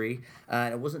yesterday's history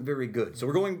and it wasn't very good. So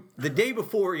we're going the day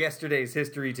before yesterday's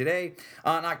history today.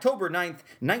 On October 9th,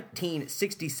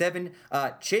 1967,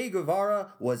 Che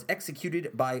Guevara was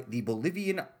executed by the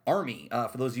Bolivian army.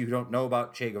 For those of you who don't know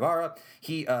about Che Guevara,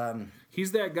 he...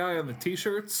 He's that guy on the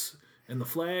t-shirts and the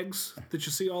flags that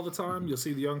you see all the time. You'll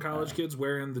see the young college kids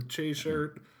wearing the Che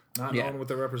shirt, not knowing what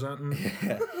they're representing.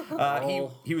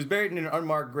 He was buried in an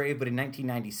unmarked grave, but in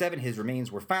 1997, his remains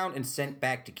were found and sent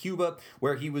back to Cuba,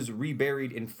 where he was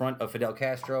reburied in front of Fidel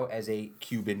Castro as a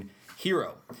Cuban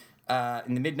hero.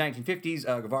 In the mid-1950s,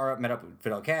 Guevara met up with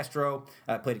Fidel Castro,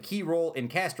 played a key role in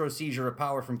Castro's seizure of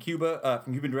power from Cuba,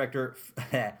 from Cuban director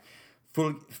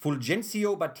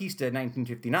Fulgencio Batista in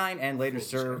 1959, and later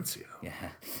served. Yeah,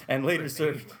 and later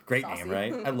served. Great name,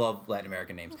 right? I love Latin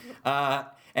American names.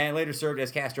 And later served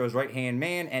as Castro's right-hand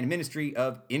man and Ministry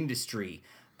of Industry.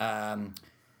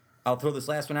 I'll throw this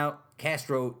last one out.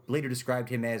 Castro later described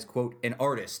him as, quote, an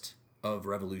artist of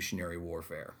revolutionary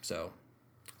warfare. So,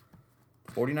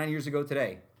 49 years ago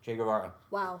today, Che Guevara.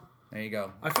 Wow. There you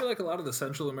go. I feel like a lot of the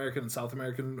Central American and South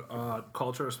American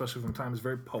culture, especially from time, is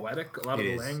very poetic. A lot of It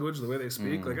the is. language, the way they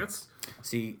speak, like that's.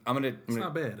 See, I'm gonna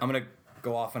not bad. I'm gonna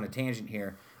go off on a tangent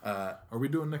here. Are we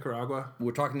doing Nicaragua?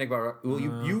 We're talking Nicaragua. Well,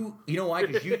 you know why?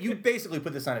 Because you basically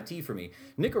put this on a tee for me.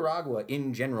 Nicaragua,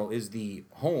 in general, is the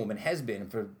home and has been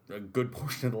for a good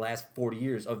portion of the last 40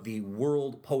 years of the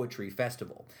World Poetry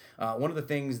Festival. One of the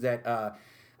things that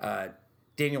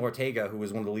Daniel Ortega, who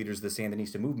was one of the leaders of the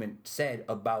Sandinista movement, said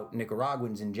about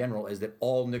Nicaraguans in general is that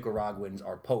all Nicaraguans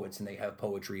are poets and they have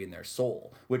poetry in their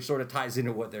soul, which sort of ties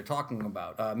into what they're talking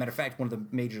about. Matter of fact, one of the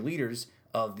major leaders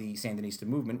of the Sandinista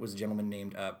movement was a gentleman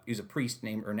named, he was a priest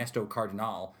named Ernesto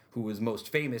Cardenal, who was most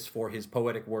famous for his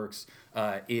poetic works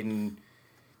in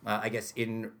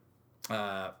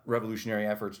revolutionary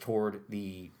efforts toward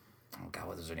the, oh God,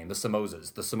 what was their name? The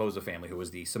Somozas, the Somoza family, who was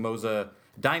the Somoza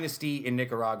dynasty in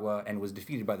Nicaragua and was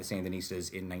defeated by the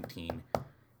Sandinistas in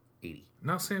 1980.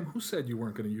 Now, Sam, who said you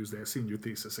weren't going to use that senior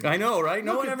thesis again? I know, right?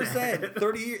 No Look one at ever that. said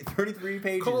 33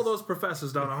 pages. Call those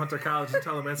professors down at Hunter College and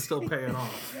tell them that's still paying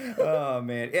off. Oh,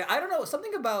 man. Yeah, I don't know.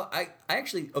 Something about, I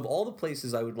actually, of all the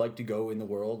places I would like to go in the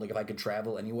world, like if I could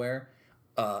travel anywhere,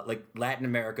 like Latin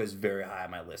America is very high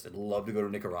on my list. I'd love to go to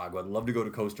Nicaragua. I'd love to go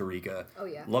to Costa Rica. Oh,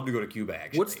 yeah. Love to go to Cuba,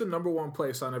 actually. What's the number one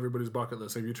place on everybody's bucket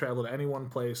list? If you travel to any one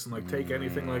place and like take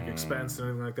anything like expense and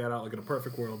anything like that out, like in a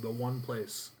perfect world, the one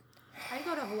place. I'd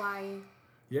go to Hawaii.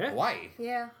 Yeah? Hawaii?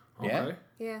 Yeah. Okay.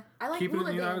 Yeah. I like Keep it in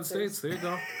hula the United dancers. States. There you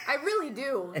go. I really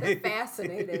do. They're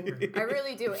fascinating. I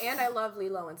really do. And I love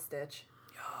Lilo and Stitch.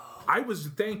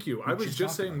 Thank you. I was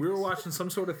just saying we were watching some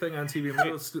sort of thing on TV.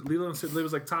 And Lilo and Stitch, it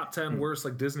was like top 10 worst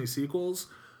like Disney sequels.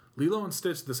 Lilo and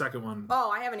Stitch, the second one.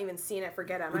 Oh, I haven't even seen it.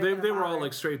 Forget it. I'm not They even were all bothered.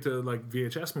 like straight to like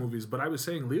VHS movies, but I was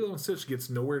saying Lilo and Stitch gets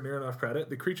nowhere near enough credit.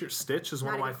 The creature Stitch is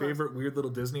one of Not my even close. favorite weird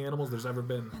little Disney animals there's ever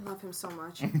been. I love him so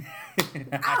much.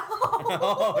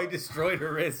 Oh, he destroyed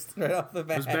her wrist right off the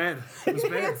bat. It was bad. It was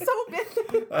bad. It's so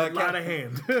big. A lot of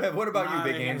hand. What about you, Lot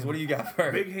Big of Hands? hand. What do you got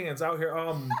for Big hands out here.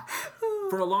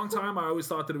 For a long time, I always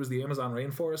thought that it was the Amazon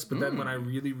rainforest, but then when I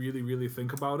really, really, really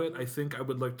think about it, I think I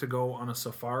would like to go on a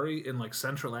safari in like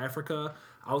Central Africa,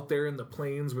 out there in the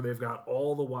plains where they've got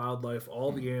all the wildlife,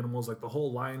 all the animals, like the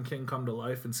whole Lion King come to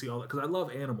life and see all that, because I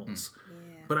love animals.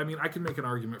 But I mean, I can make an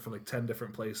argument for like 10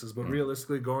 different places, but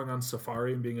realistically, going on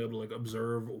safari and being able to like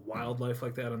observe wildlife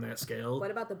like that on that scale.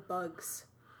 What about the bugs?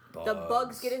 The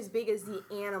bugs get as big as the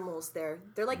animals there.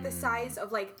 They're like the size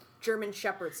of like German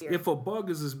shepherds here. If a bug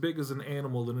is as big as an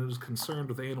animal, then it is concerned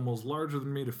with animals larger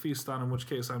than me to feast on, in which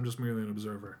case I'm just merely an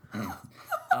observer.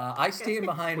 I stand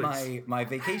behind my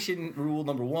vacation rule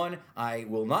number one. I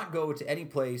will not go to any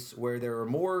place where there are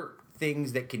more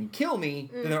things that can kill me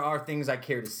than there are things I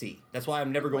care to see. That's why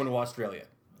I'm never going to Australia.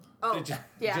 oh,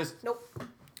 yeah. just- Nope.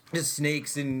 Just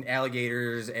snakes and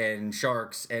alligators and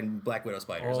sharks and black widow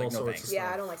spiders. All Like, no sorts thanks. of Yeah,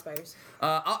 I don't like spiders.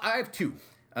 I have two.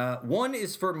 One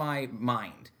is for my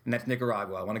mind, and that's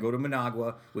Nicaragua. I want to go to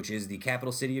Managua, which is the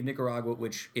capital city of Nicaragua,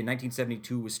 which in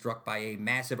 1972 was struck by a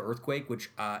massive earthquake, which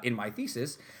in my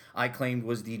thesis I claimed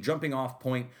was the jumping off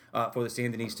point for the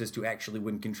Sandinistas to actually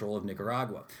win control of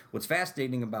Nicaragua. What's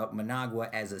fascinating about Managua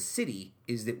as a city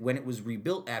is that when it was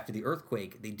rebuilt after the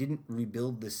earthquake, they didn't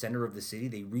rebuild the center of the city,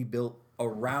 they rebuilt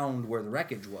around where the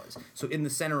wreckage was. So in the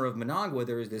center of Managua,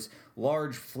 there is this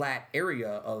large flat area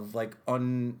of what's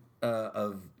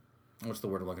the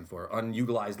word I'm looking for?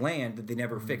 Unutilized land that they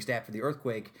never fixed after the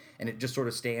earthquake, and it just sort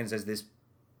of stands as this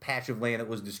patch of land that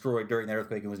was destroyed during the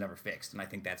earthquake and was never fixed, and I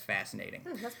think that's fascinating.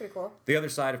 That's pretty cool. The other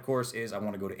side, of course, is I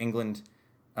want to go to England.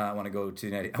 I want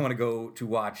to go to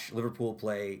watch Liverpool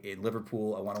play in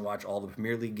Liverpool. I want to watch all the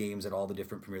Premier League games at all the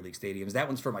different Premier League stadiums. That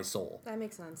one's for my soul. That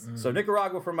makes sense. So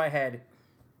Nicaragua for my head.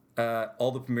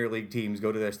 All the Premier League teams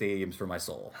go to their stadiums for my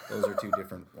soul. Those are two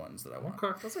different ones that I want.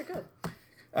 Okay. Those are good.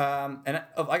 And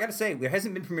I got to say, there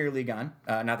hasn't been Premier League on.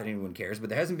 Not that anyone cares, but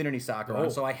there hasn't been any soccer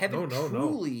on. So I haven't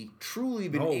truly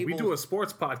been able. We do a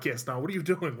sports podcast now. What are you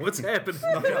doing? What's happening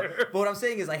there? But what I'm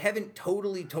saying is I haven't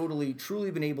truly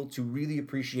been able to really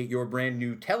appreciate your brand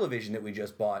new television that we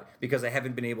just bought because I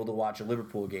haven't been able to watch a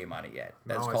Liverpool game on it yet.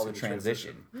 That's called a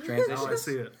transition. Now I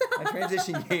see it. My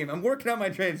transition game. I'm working on my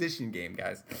transition game,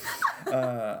 guys.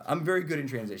 I'm very good in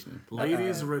transition.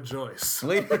 Ladies rejoice.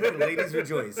 Ladies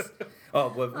rejoice.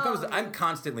 Oh, well, I'm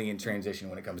constantly in transition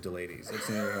when it comes to ladies. It's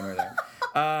neither here nor there.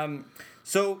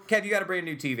 So, Kev, you got a brand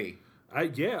new TV.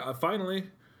 Finally,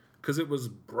 because it was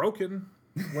broken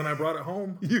when I brought it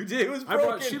home. You did? It was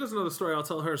broken. She doesn't know the story. I'll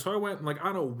tell her. So I went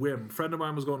on a whim. A friend of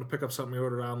mine was going to pick up something he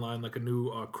ordered online, like a new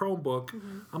Chromebook.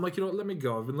 Mm-hmm. I'm like, you know what? Let me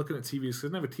go. I've been looking at TVs because I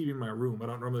didn't have a TV in my room. I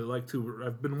don't normally like to.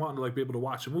 I've been wanting to be able to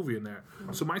watch a movie in there.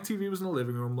 Mm-hmm. So my TV was in the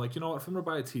living room. Like, you know what? If I'm going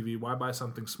to buy a TV, why buy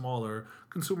something smaller?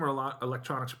 Consumer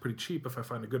electronics are pretty cheap. If I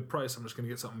find a good price, I'm just going to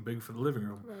get something big for the living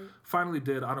room. Right. Finally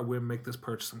did, on a whim, make this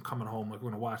purchase. I'm coming home. Like,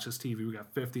 we're going to watch this TV. We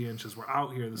got 50 inches. We're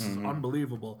out here. This is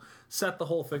unbelievable. Set the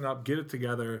whole thing up. Get it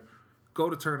together. Go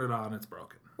to turn it on, it's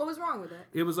broken. What was wrong with it?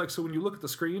 It was like, so when you look at the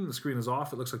screen is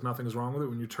off. It looks like nothing is wrong with it.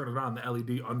 When you turn it on, the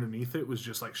LED underneath it was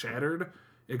just like shattered.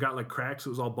 It got like cracks. It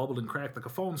was all bubbled and cracked like a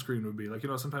phone screen would be. Like, you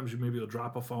know, sometimes you'll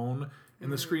drop a phone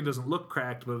and the screen doesn't look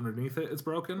cracked, but underneath it, it's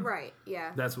broken. Right,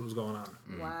 yeah. That's what was going on.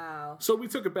 Wow. So we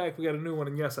took it back. We got a new one.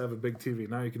 And yes, I have a big TV.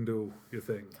 Now you can do your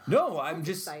thing. No, I'm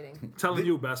just exciting. Telling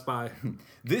you, Best Buy.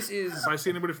 This is... If I see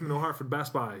anybody from New Hartford,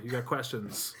 Best Buy, you got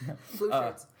questions. Blue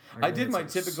shirts. I did my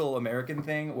typical American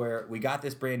thing where we got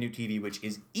this brand new TV, which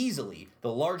is easily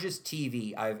the largest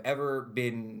TV I've ever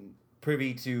been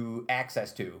privy to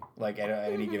access to, like at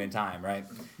any given time, right?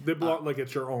 They belong like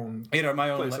it's your own. My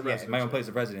own place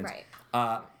of residence.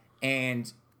 Right.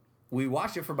 And we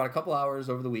watched it for about a couple hours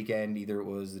over the weekend. Either it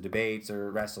was the debates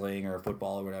or wrestling or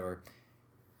football or whatever.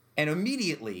 And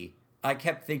immediately, I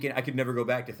kept thinking I could never go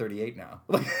back to 38 now.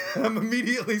 Like, I'm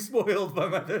immediately spoiled by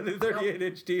my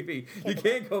 38-inch TV. You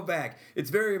can't go back. It's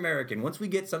very American. Once we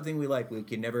get something we like, we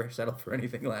can never settle for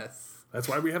anything less. That's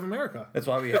why we have America. That's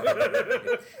why we have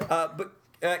America. But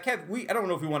Kev, I don't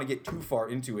know if we want to get too far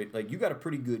into it. Like, you got a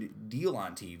pretty good deal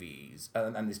on TVs,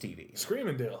 on this TV.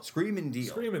 Screaming deal.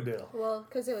 Well,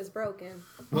 because it was broken.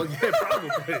 Well, yeah, probably.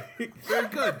 Very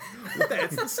good.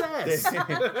 That's the sass.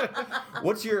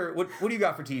 What do you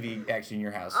got for TV actually in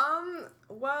your house?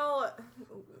 Well,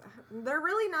 they're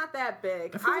really not that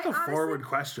big. I feel like a forward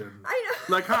question. I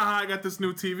know. Like, haha, I got this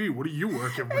new TV. What are you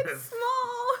working with? It's small.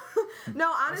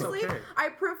 No, honestly, okay. I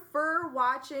prefer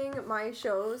watching my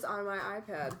shows on my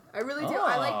iPad. I really do.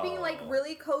 I like being like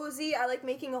really cozy. I like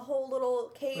making a whole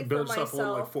little cave for myself. A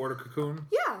little like Fort or Cocoon.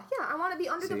 Yeah. I want to be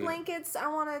under the blankets. I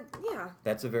want to. Yeah.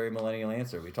 That's a very millennial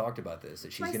answer. We talked about this.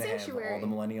 That she's going to have all the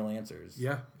millennial answers.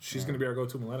 Yeah, she's going to be our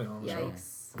go-to millennial on the show.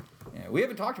 Yeah, we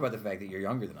haven't talked about the fact that you're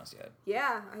younger than us yet.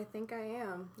 Yeah, I think I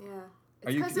am. Yeah.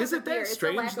 Is it that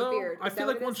strange though? I feel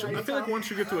like once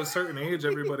you get to a certain age,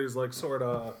 everybody's like sort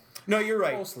of. No, you're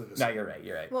right. No, you're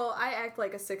right. Well, I act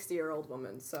like a 60-year-old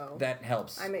woman, so that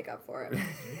helps. I make up for it.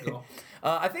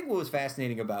 I think what was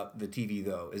fascinating about the TV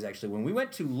though is actually when we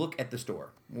went to look at the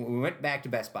store, when we went back to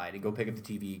Best Buy to go pick up the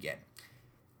TV again,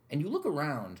 and you look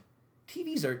around.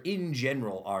 TVs in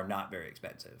general are not very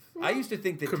expensive. I used to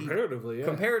think that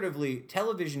comparatively,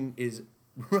 television is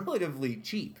relatively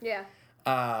cheap. Yeah.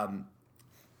 And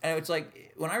it's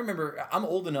like, when I remember, I'm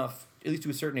old enough, at least to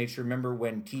a certain age, to remember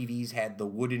when TVs had the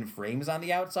wooden frames on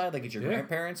the outside, like at your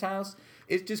grandparents' house.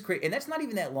 It's just crazy. And that's not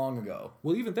even that long ago.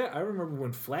 Well, even that, I remember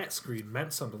when flat screen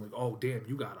meant something like, oh, damn,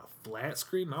 you got a flat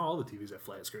screen? Now all the TVs have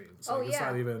flat screens. Like, it's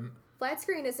not even... Flat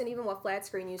screen isn't even what flat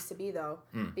screen used to be, though.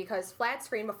 Because flat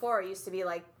screen before used to be,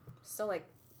 like, still, like,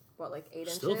 like 8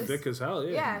 inches. Still thick as hell,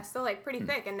 yeah. Yeah, still like pretty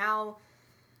thick. And now,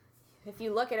 if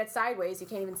you look at it sideways, you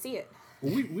can't even see it.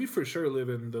 Well, we for sure live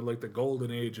in the golden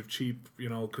age of cheap,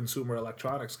 consumer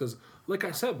electronics. Because, like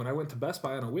I said, when I went to Best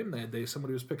Buy on a whim that day,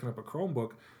 somebody was picking up a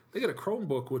Chromebook. They got a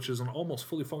Chromebook, which is an almost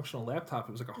fully functional laptop.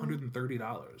 It was like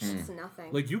 $130. It's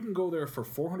nothing. Like, you can go there for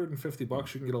 $450.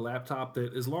 You can get a laptop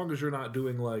that, as long as you're not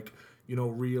doing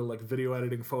real video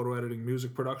editing, photo editing,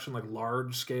 music production, like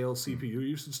large scale CPU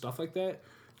usage, stuff like that.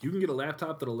 You can get a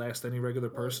laptop that'll last any regular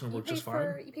person and work just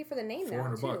fine. You pay for the name now,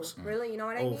 too. $400. Really? You know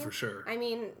what I mean? Oh, for sure. I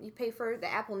mean, you pay for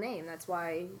the Apple name. That's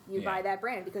why you buy that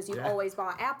brand, because you've always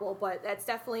bought Apple, but that's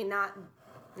definitely not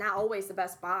always the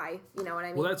best buy. You know what I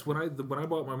mean? Well, that's when I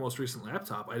bought my most recent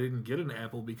laptop, I didn't get an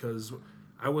Apple because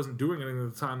I wasn't doing anything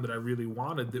at the time that I really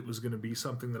wanted that was going to be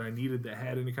something that I needed that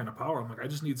had any kind of power. I'm like, I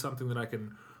just need something that I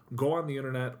can go on the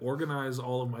internet, organize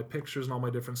all of my pictures and all my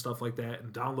different stuff like that,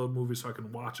 and download movies so I can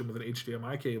watch them with an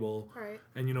HDMI cable. Right.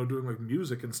 And, doing like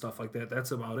music and stuff like that.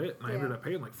 That's about it. And I ended up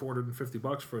paying like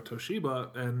 $450 for a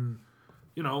Toshiba, and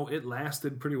it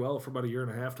lasted pretty well for about a year and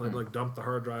a half till I'd dump the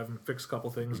hard drive and fix a couple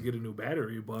things, get a new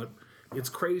battery. But it's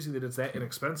crazy that it's that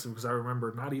inexpensive, because I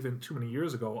remember not even too many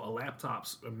years ago, a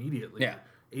laptop's immediately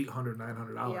 $800,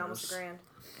 $900. Yeah, almost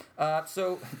 $1,000.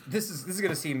 So this is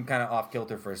going to seem kind of off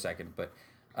kilter for a second, but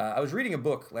I was reading a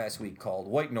book last week called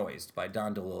White Noise by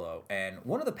Don DeLillo, and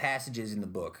one of the passages in the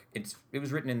book, it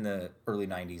was written in the early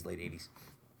 90s, late 80s,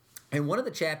 and one of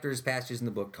the passages in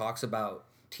the book talks about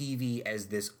TV as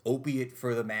this opiate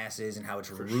for the masses and how it's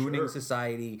ruining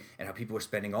society, and how people are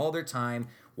spending all their time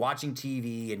watching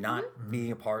TV and not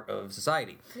being a part of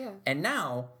society. Yeah. And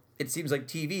now it seems like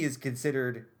TV is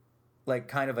considered like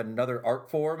kind of another art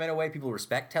form in a way. People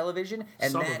respect television,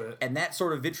 and that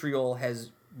sort of vitriol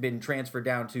has been transferred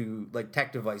down to like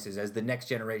tech devices as the next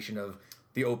generation of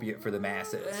the opiate for the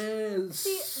masses.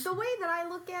 See, the way that I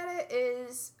look at it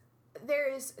is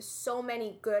there is so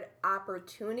many good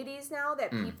opportunities now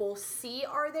that people see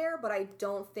are there, but I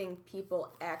don't think people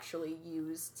actually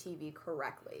use TV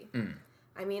correctly.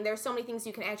 I mean, there's so many things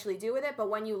you can actually do with it, but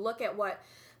when you look at what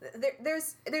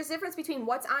there's a difference between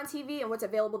what's on TV and what's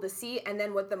available to see, and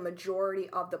then what the majority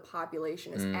of the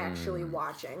population is actually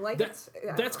watching. Like that's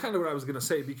kind of what I was gonna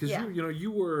say, because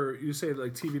you say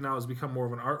like TV now has become more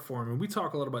of an art form, and we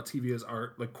talk a lot about TV as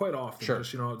art like quite often,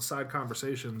 just side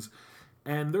conversations.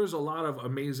 And there's a lot of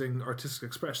amazing artistic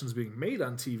expressions being made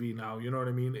on TV now, you know what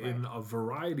I mean, in a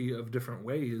variety of different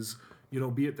ways,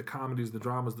 be it the comedies, the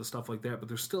dramas, the stuff like that, but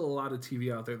there's still a lot of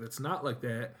TV out there that's not like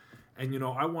that. And,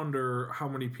 I wonder how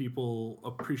many people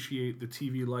appreciate the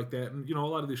TV like that. And, a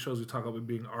lot of these shows we talk about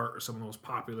being art are some of the most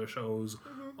popular shows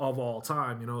of all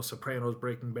time. Sopranos,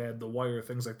 Breaking Bad, The Wire,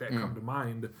 things like that come to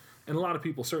mind. And a lot of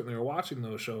people certainly are watching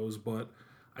those shows, but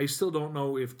I still don't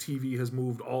know if TV has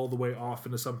moved all the way off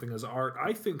into something as art.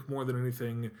 I think more than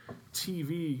anything,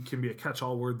 TV can be a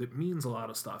catch-all word that means a lot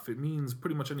of stuff. It means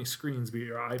pretty much any screens, be it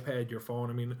your iPad, your phone.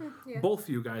 I mean, both of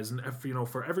you guys, and if,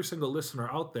 for every single listener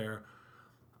out there,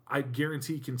 I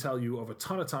guarantee can tell you of a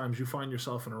ton of times you find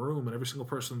yourself in a room and every single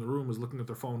person in the room is looking at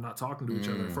their phone, not talking to each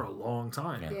other for a long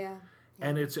time. Yeah.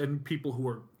 And people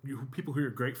who you're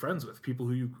great friends with, people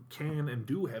who you can and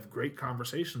do have great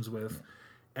conversations with.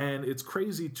 And it's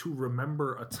crazy to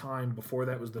remember a time before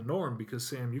that was the norm, because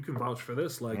Sam, you can vouch for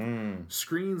this. Like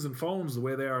screens and phones, the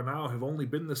way they are now, have only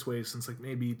been this way since like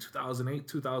maybe 2008,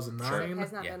 2009. Sure, it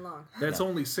has not been long. That's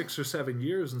only 6 or 7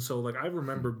 years, and so like I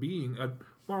remember being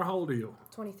Mara, how old are you?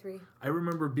 23. I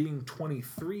remember being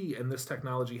 23 and this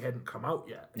technology hadn't come out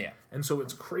yet. Yeah. And so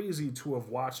it's crazy to have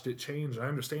watched it change. I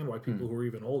understand why people who are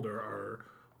even older are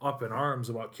up in arms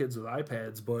about kids with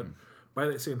iPads, but by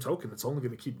that same token, it's only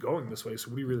going to keep going this way. So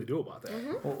what do you really do about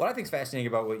that? Well, what I think is fascinating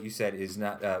about what you said is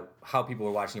not how people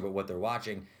are watching, but what they're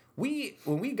watching. When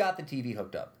we got the TV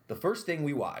hooked up, the first thing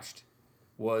we watched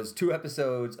was 2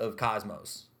 episodes of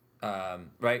Cosmos.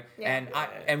 Right? Yeah. And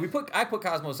I put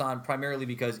Cosmos on primarily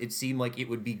because it seemed like it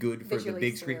would be good for the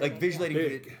big screen, like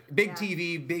visually big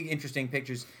TV, big interesting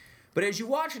pictures. But as you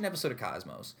watch an episode of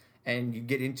Cosmos and you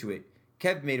get into it,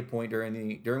 Kev made a point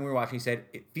during we were watching. He said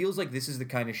it feels like this is the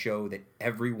kind of show that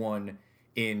everyone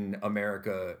in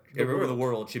America, everywhere in the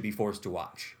world, should be forced to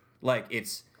watch. Like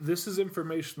this is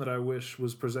information that I wish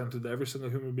was presented to every single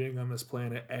human being on this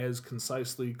planet as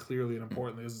concisely, clearly, and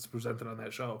importantly as it's presented on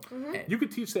that show. You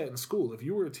could teach that in school. If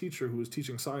you were a teacher who was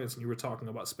teaching science and you were talking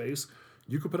about space,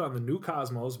 you could put on the new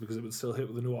Cosmos, because it would still hit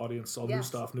with a new audience, all new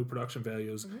stuff, new production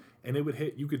values, and it would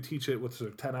hit. You could teach it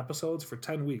with 10 episodes for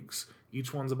 10 weeks.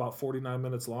 Each one's about 49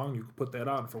 minutes long. You could put that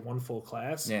on for one full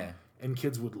class, and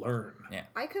kids would learn. Yeah.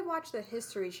 I could watch the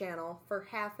History Channel for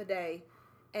half a day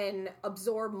and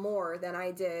absorb more than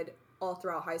I did all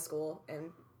throughout high school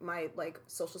and my like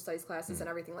social studies classes and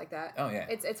everything like that. Oh, yeah.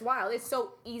 It's wild. It's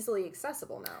so easily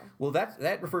accessible now. Well,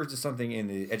 that refers to something in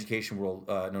the education world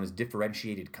known as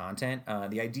differentiated content.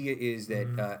 The idea is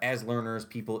that as learners,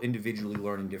 people individually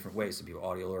learn in different ways. Some people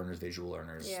audio learners, visual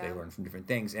learners, they learn from different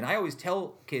things. And I always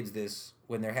tell kids this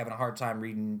when they're having a hard time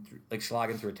reading, like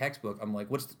slogging through a textbook. I'm like,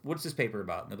 what's this paper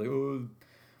about? And they're like, oh,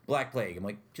 Black Plague. I'm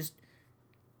like,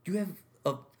 you have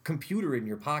a computer in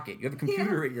your pocket. You have a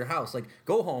computer at your house. Like,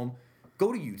 go home.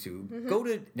 Go to YouTube, go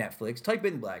to Netflix, type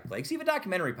in Black Plague, see if a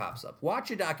documentary pops up. Watch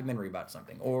a documentary about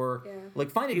something. Or, like,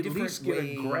 find a different way. At least get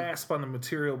a grasp on the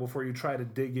material before you try to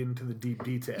dig into the deep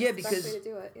details. Yeah, because, Best way to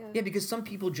do it, yeah, because some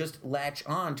people just latch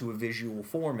on to a visual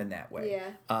form in that way.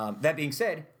 Yeah. That being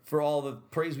said, for all the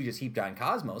praise we just heaped on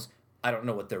Cosmos, I don't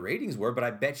know what their ratings were, but I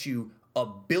bet you 1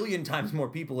 billion times more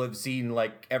people have seen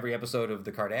like every episode of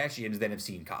the Kardashians than have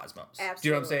seen Cosmos. Absolutely. Do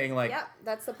you know what I'm saying? Like, yep,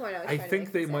 that's the point I was I trying to think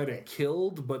make they might exactly. have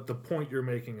killed, but the point you're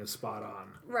making is spot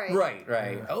on. Right.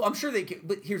 Yeah. Oh, I'm sure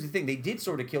but here's the thing. They did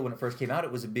sort of kill when it first came out.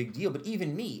 It was a big deal. But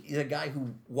even me, the guy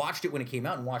who watched it when it came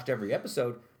out and watched every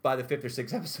episode, by the 5th or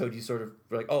 6th episode, you sort of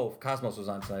were like, oh, Cosmos was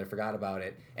on tonight. I forgot about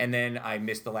it. And then I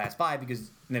missed the last 5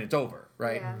 because then it's over,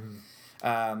 right?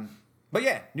 Yeah. But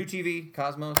yeah, new TV,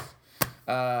 Cosmos.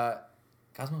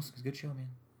 Cosmos is a good show, man.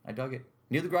 I dug it.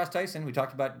 Neil deGrasse Tyson, we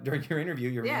talked about during your interview.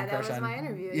 Your Yeah, main that crush was on, my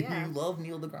interview, yeah. You love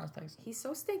Neil deGrasse Tyson. He's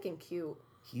so stinking cute.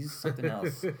 He's something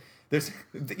else.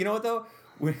 You know what though?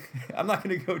 I'm not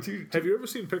going to go too. Have you ever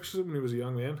seen pictures of him when he was a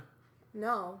young man?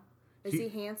 No. Is he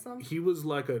handsome? He was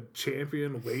like a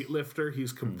champion weightlifter.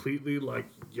 He's completely like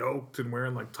yoked and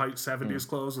wearing like tight 70s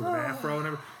clothes with an afro and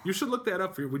everything. You should look that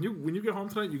up for you. When you get home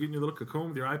tonight, you get in your little cocoon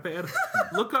with your iPad.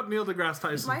 Look up Neil deGrasse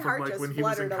Tyson My from heart like just when he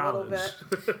was in fluttered a little college.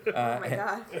 bit. Oh my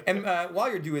god. And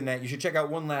while you're doing that, you should check out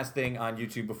one last thing on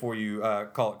YouTube before you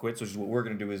call it quits, which is what we're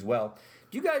going to do as well.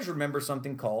 Do you guys remember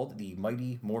something called the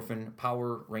Mighty Morphin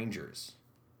Power Rangers?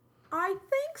 I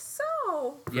think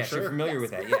so. Yes, sure. you're familiar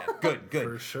with that. Yeah, good.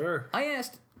 For sure. I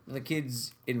asked the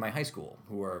kids in my high school,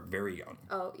 who are very young,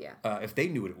 Oh yeah. if they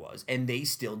knew what it was, and they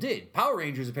still did. Power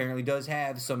Rangers apparently does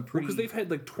have some pretty... Because they've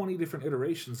had like 20 different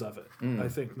iterations of it, I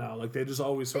think now. Like they just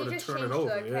always sort They of just turn changed it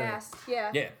over. the Yeah. cast.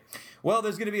 Yeah. Yeah. Well,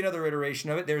 there's going to be another iteration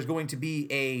of it. There's going to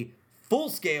be a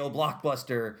full-scale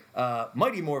blockbuster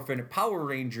Mighty Morphin Power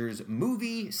Rangers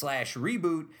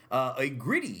movie/reboot, a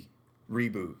gritty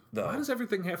reboot, though. Why does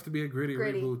everything have to be a gritty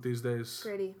reboot these days?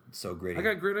 Gritty. So gritty. I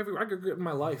got grit everywhere. I got grit in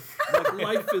my life. Like,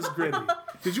 life is gritty.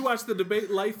 Did you watch the debate?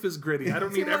 Life is gritty. I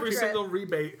don't need much every grit. single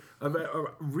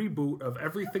reboot of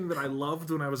everything that I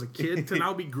loved when I was a kid to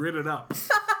now be gritted up.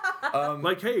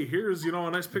 Like, hey, here's, a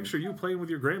nice picture of you playing with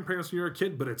your grandparents when you were a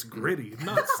kid, but it's gritty.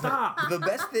 No, stop. The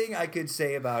best thing I could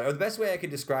say about it, or the best way I could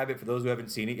describe it for those who haven't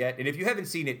seen it yet, and if you haven't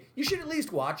seen it, you should at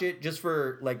least watch it just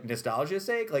for, like, nostalgia's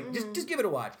sake. Like, just give it a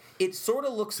watch. It sort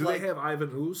of looks Do like... they have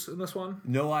Ivan Ooze in this one?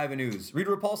 No Ivan Ooze.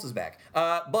 Rita Repulsa is back.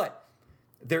 But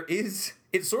there is...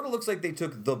 It sort of looks like they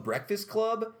took The Breakfast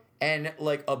Club and,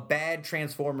 like, a bad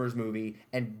Transformers movie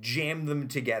and jammed them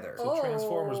together.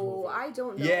 Transformers movie. I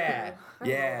don't know. Yeah. I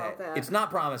don't know about that. It's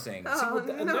not promising.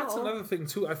 And that's no. another thing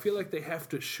too. I feel like they have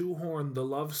to shoehorn the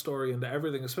love story into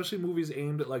everything, especially movies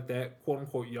aimed at like that quote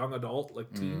unquote young adult,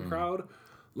 like teen crowd.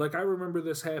 Like I remember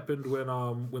this happened when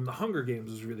the Hunger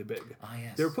Games was really big. Ah,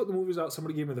 yes. They were putting the movies out.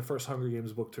 Somebody gave me the first Hunger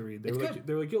Games book to read. They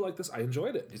were like, you'll like this. I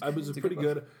enjoyed it. It was pretty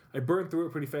good. I burned through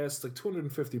it pretty fast. It's like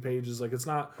 250 pages. Like it's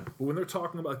not. But when they're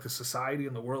talking about like the society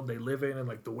and the world they live in and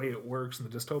like the way it works and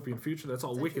the dystopian future, that's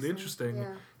all wicked interesting.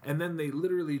 Yeah. And then they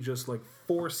literally just like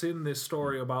force in this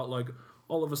story about like.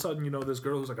 All of a sudden, this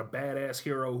girl who's like a badass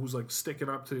hero who's like sticking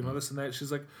up to, this and that.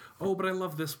 She's like, oh, but I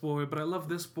love this boy, but I love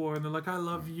this boy. And they're like, I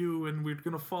love you. And we're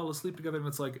going to fall asleep together. And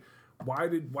it's like, why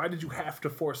did you have to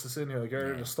force this in here? Like,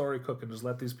 you're in a story cook and just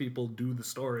let these people do the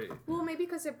story. Well, maybe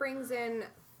because it brings in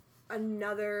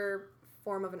another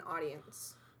form of an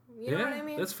audience. You know what I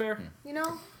mean? That's fair.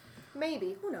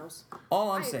 Maybe. Who knows?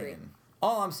 All I'm agree.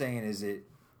 saying is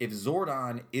if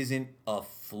Zordon isn't a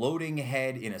floating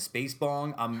head in a space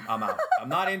bong, I'm out. I'm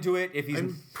not into it. If he's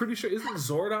I'm pretty sure, isn't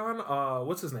Zordon,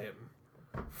 what's his name?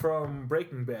 From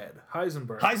Breaking Bad,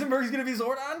 Heisenberg. Heisenberg's gonna be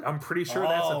Zordon? I'm pretty sure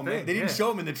that's a thing. Man. They didn't show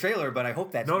him in the trailer, but I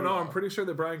hope that's No, real. I'm pretty sure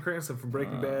that Bryan Cranston from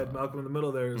Breaking Bad, Malcolm in the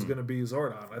Middle there, is going to be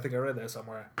Zordon. I think I read that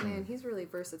somewhere. Man, he's really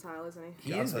versatile, isn't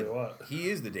he? I'll tell you what. He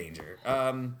is the danger.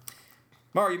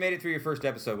 Mara, you made it through your first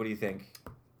episode. What do you think?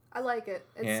 I like it.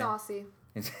 It's saucy.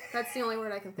 That's the only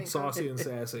word I can think Saucy and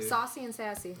sassy. of. Saucy and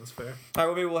sassy. That's fair. All right,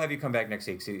 well, maybe we'll have you come back next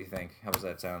week, see what you think. How does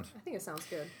that sound? I think it sounds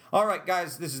good. All right,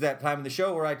 guys, this is that time of the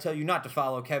show where I tell you not to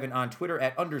follow Kevin on Twitter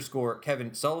at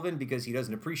 _Kevin Sullivan because he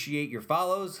doesn't appreciate your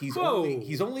follows. He's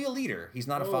only a leader. He's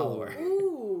not a follower.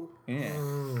 Ooh. Yeah.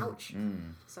 Ouch.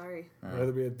 Sorry. I'd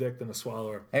rather be a dick than a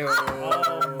swallower. Hey, that's a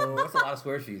lot of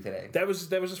swears for you today. That was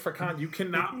just for Kanye. You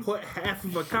cannot put half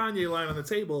of a Kanye line on the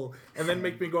table and then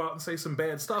make me go out and say some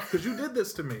bad stuff because you did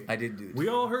this to me. I did do it. We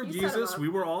all heard You set Jesus. him up. We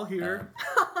were all here.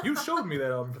 You showed me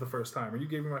that album for the first time, or you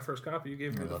gave me my first copy. You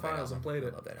gave me the files and played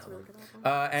it. I love that It's a really album. good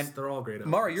album. And They're all great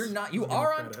albums. Mara, you're not. You Give me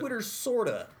are on credit. Twitter,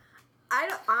 sorta.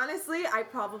 Honestly, I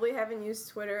probably haven't used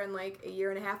Twitter in like a year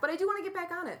and a half, but I do want to get back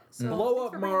on it. So Blow thanks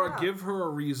up for bringing it Mara. up. Give her a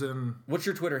reason. What's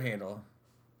your Twitter handle?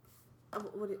 I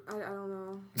don't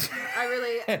know.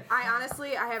 I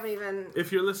honestly, I haven't even.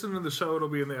 If you're listening to the show, it'll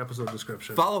be in the episode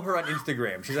description. Follow her on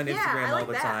Instagram. She's on Yeah, Instagram I all like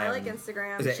the that. time. I like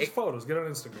Instagram. Is it Just photos. Get on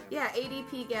Instagram. Yeah,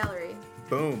 ADP Gallery.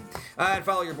 Boom. And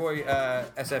follow your boy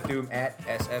SF Doom at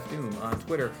SF Doom on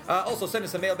Twitter. Also, send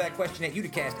us a mailbag question at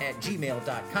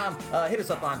uticast@gmail.com. Hit us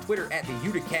up on Twitter at the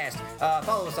Uticast.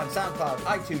 Follow us on SoundCloud,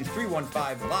 iTunes,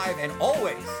 315 Live. And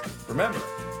always, remember,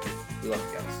 we love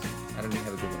you guys. I don't even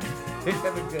have a good one.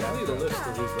 Have a good I need a one. list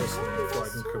of these listening before I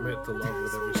can commit to love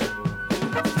with every single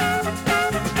one.